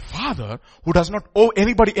who's my father, who does not owe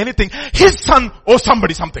anybody anything, his son owes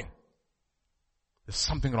somebody something? There's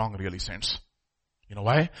something wrong really, saints. You know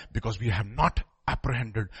why? Because we have not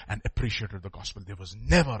apprehended and appreciated the gospel. There was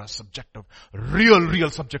never a subjective, real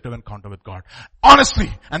subjective encounter with God.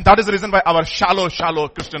 Honestly. And that is the reason why our shallow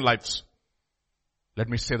Christian lives. Let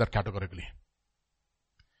me say that categorically.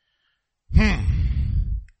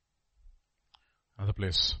 Another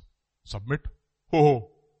place. Submit.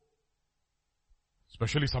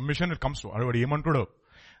 Especially submission, it comes to,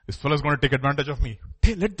 this fellow is going to take advantage of me.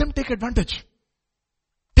 Let them take advantage.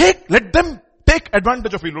 Let them take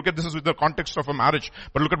advantage of you. Look at this is with the context of a marriage.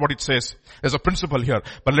 But look at what it says. There's a principle here.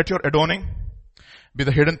 But let your adorning be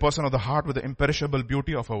the hidden person of the heart with the imperishable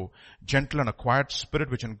beauty of a gentle and a quiet spirit,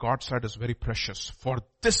 which in God's sight is very precious. For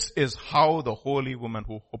this is how the holy women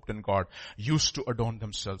who hoped in God used to adorn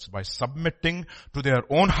themselves, by submitting to their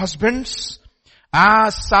own husbands,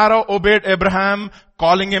 as Sarah obeyed Abraham,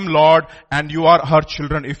 calling him Lord, and you are her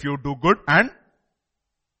children if you do good and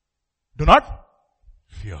do not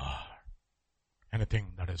fear anything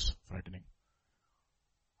that is frightening.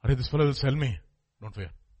 This fellow will sell me. Don't fear.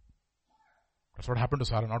 That's what happened to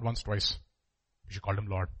Sarah, not once, twice. She called him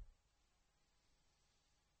Lord.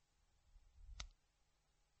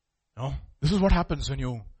 No, this is what happens when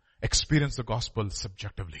you experience the gospel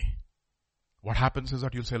subjectively. What happens is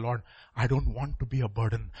that you'll say, Lord, I don't want to be a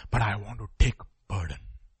burden, but I want to take burden.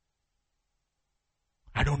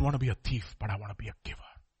 I don't want to be a thief, but I want to be a giver.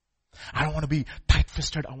 I don't want to be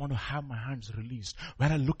tight-fisted. I want to have my hands released.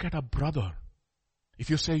 When I look at a brother,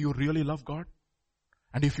 if you say you really love God,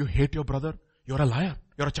 and if you hate your brother, you're a liar.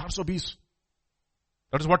 You're a charso beast.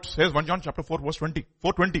 That is what says 1 John chapter 4 verse 20.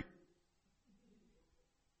 4:20.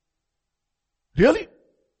 Really?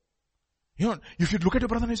 If you look at your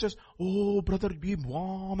brother and he says, oh brother, be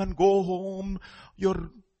warm and go home,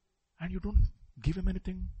 and you don't give him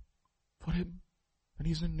anything for him when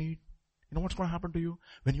he's in need. You know what's going to happen to you?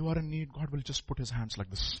 When you are in need, God will just put his hands like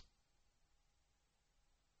this.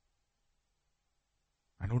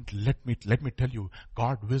 And let me tell you,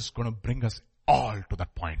 God is going to bring us all to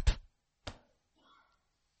that point.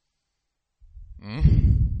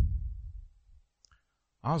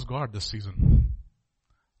 Ask God this season,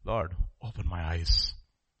 Lord, open my eyes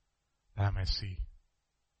that I may see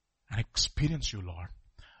and experience you, Lord.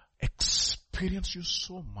 Experience you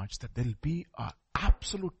so much that there will be an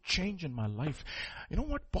absolute change in my life. You know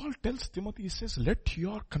what Paul tells Timothy? He says, let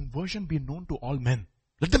your conversion be known to all men.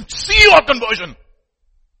 Let them see your conversion.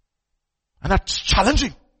 And that's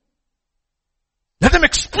challenging. Let them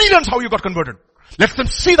experience how you got converted. Let them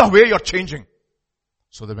see the way you're changing.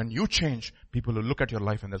 So that when you change, people will look at your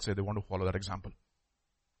life and they'll say they want to follow that example.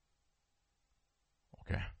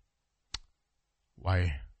 Okay.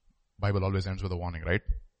 Why? Bible always ends with a warning, right?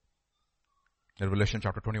 Revelation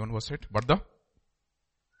chapter 21 verse 8.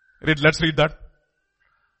 Let's read that.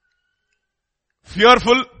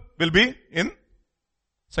 Fearful will be in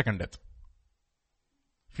second death.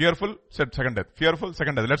 Fearful, said second death. Fearful,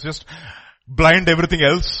 second death. Let's just blind everything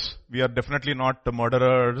else. We are definitely not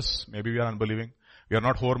murderers. Maybe we are unbelieving. We are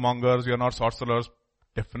not whoremongers. We are not sorcerers.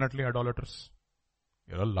 Definitely idolaters.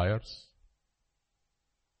 We are all liars.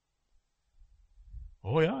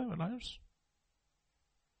 Oh yeah, we're liars.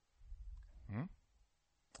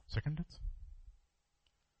 Second death.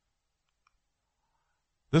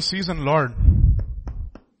 This season, Lord,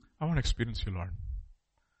 I want to experience you, Lord.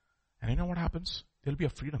 And you know what happens? There'll be a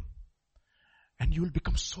freedom. And you will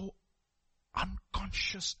become so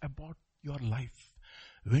unconscious about your life.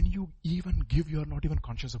 When you even give, you are not even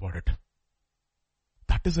conscious about it.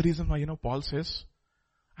 That is the reason why, Paul says,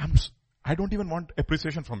 I don't even want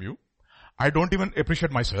appreciation from you. I don't even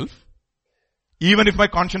appreciate myself. Even if my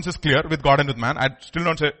conscience is clear with God and with man, I still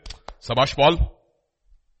don't say, Sabash Paul.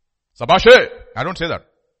 Sabash, hey. I don't say that.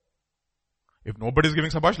 If nobody is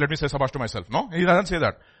giving Sabash, let me say Sabash to myself. No, he doesn't say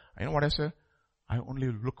that. You know what I say? I only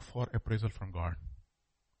look for appraisal from God.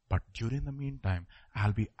 But during the meantime,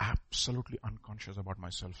 I'll be absolutely unconscious about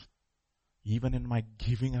myself. Even in my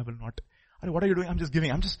giving, I will not. What are you doing? I'm just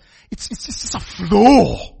giving. It's just a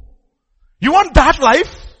flow. You want that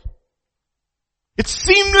life? It's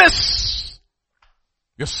seamless.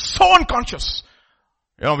 You're so unconscious.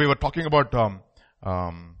 We were talking about,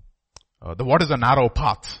 what is a narrow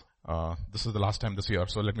path? This is the last time this year,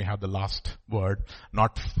 so let me have the last word.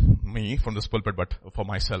 Not me from this pulpit, but for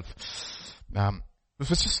myself.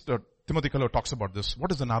 This is just, Timothy Keller talks about this.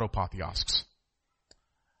 What is the narrow path, he asks.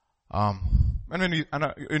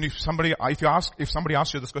 If somebody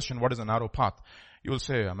asks you this question, what is a narrow path? You will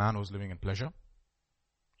say a man who's living in pleasure.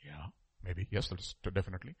 Yeah, maybe. Yes, that's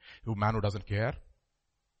definitely. A man who doesn't care.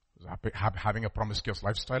 Having a promiscuous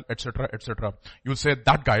lifestyle, etc., etc. You'll say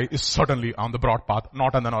that guy is certainly on the broad path,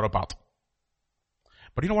 not on the narrow path.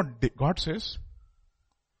 But you know what God says?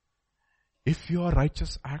 If your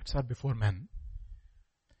righteous acts are before men,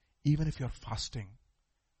 even if you're fasting,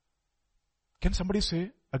 can somebody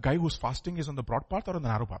say a guy who's fasting is on the broad path or on the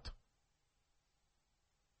narrow path?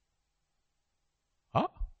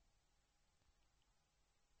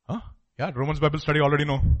 Yeah, Romans Bible study already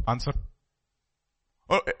know answer.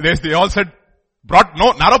 Oh, they all said,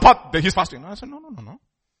 narrow path, he's fasting. I said, no.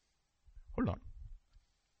 Hold on.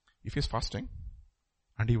 If he's fasting,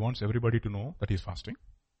 and he wants everybody to know that he's fasting,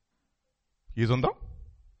 he is on the,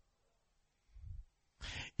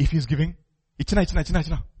 if he's giving,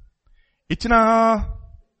 ichna.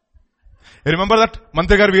 You remember that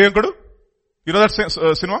Mantegar Viyankudu? You know that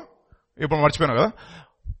cinema?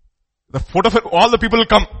 The photo of all the people will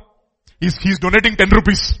come. He's donating 10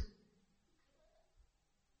 rupees.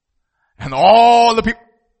 And all the people,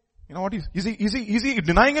 you know what is he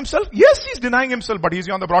denying himself? Yes, he's denying himself, but is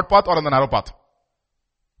he on the broad path or on the narrow path?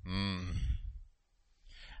 And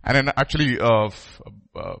then actually,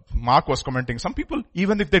 Mark was commenting, some people,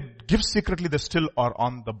 even if they give secretly, they still are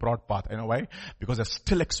on the broad path. You know why? Because they're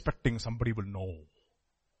still expecting somebody will know.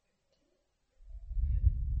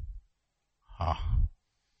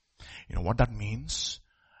 You know what that means?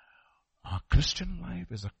 Our Christian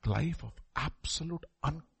life is a life of absolute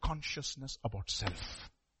unconsciousness about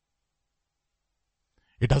self.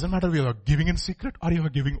 It doesn't matter whether you are giving in secret or you are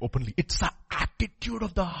giving openly. It's the attitude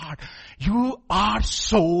of the heart. You are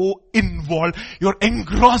so involved. You're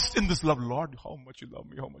engrossed in this love. Lord, how much you love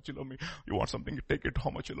me, how much you love me. You want something, take it.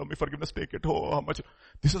 How much you love me, forgiveness, take it. Oh, how much.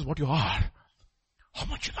 This is what you are. How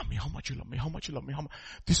much you love me, how much you love me, how much you love me.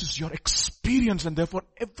 This is your experience, and therefore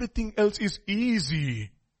everything else is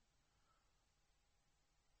easy.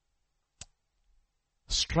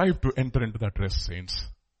 Strive to enter into that rest, saints.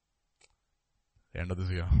 The end of this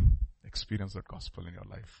year, experience that gospel in your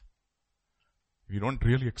life. If you don't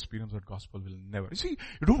really experience that gospel, will never. You see,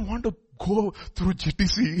 you don't want to go through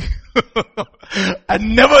GTC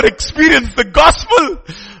and never experience the gospel.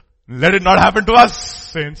 Let it not happen to us,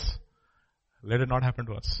 saints. Let it not happen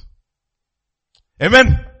to us.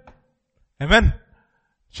 Amen. Amen.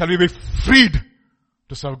 Shall we be freed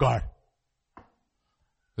to serve God?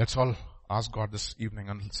 Let's all ask God this evening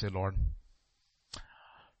and say, Lord,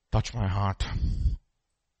 touch my heart.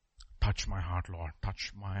 Touch my heart, Lord.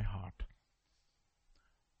 Touch my heart.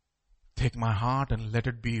 Take my heart and let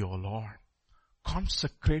it be, O Lord,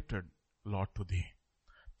 consecrated, Lord, to thee.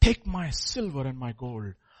 Take my silver and my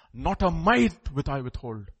gold. Not a mite will I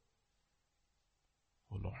withhold,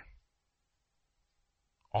 O Lord.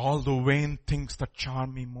 All the vain things that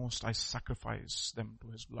charm me most, I sacrifice them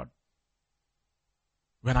to his blood.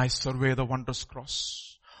 When I survey the wondrous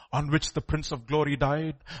cross on which the Prince of Glory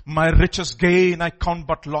died, my richest gain I count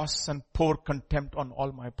but loss and pour contempt on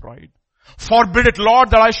all my pride. Forbid it,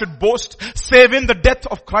 Lord, that I should boast, save in the death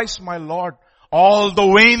of Christ my Lord. All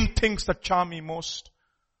the vain things that charm me most,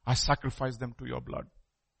 I sacrifice them to your blood.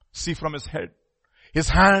 See from his head, his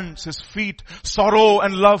hands, his feet, sorrow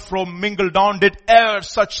and love from mingled down. Did e'er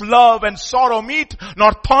such love and sorrow meet,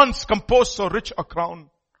 nor thorns compose so rich a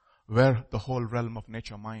crown? Were the whole realm of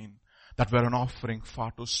nature mine, that were an offering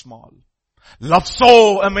far too small. Love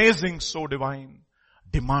so amazing, so divine,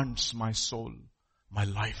 demands my soul, my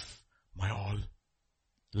life, my all.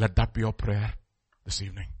 Let that be your prayer this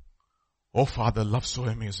evening. Oh Father, love so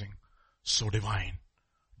amazing, so divine,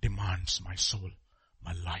 demands my soul,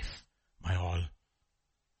 my life, my all.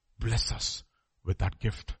 Bless us with that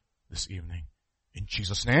gift this evening. In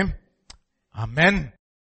Jesus' name, amen.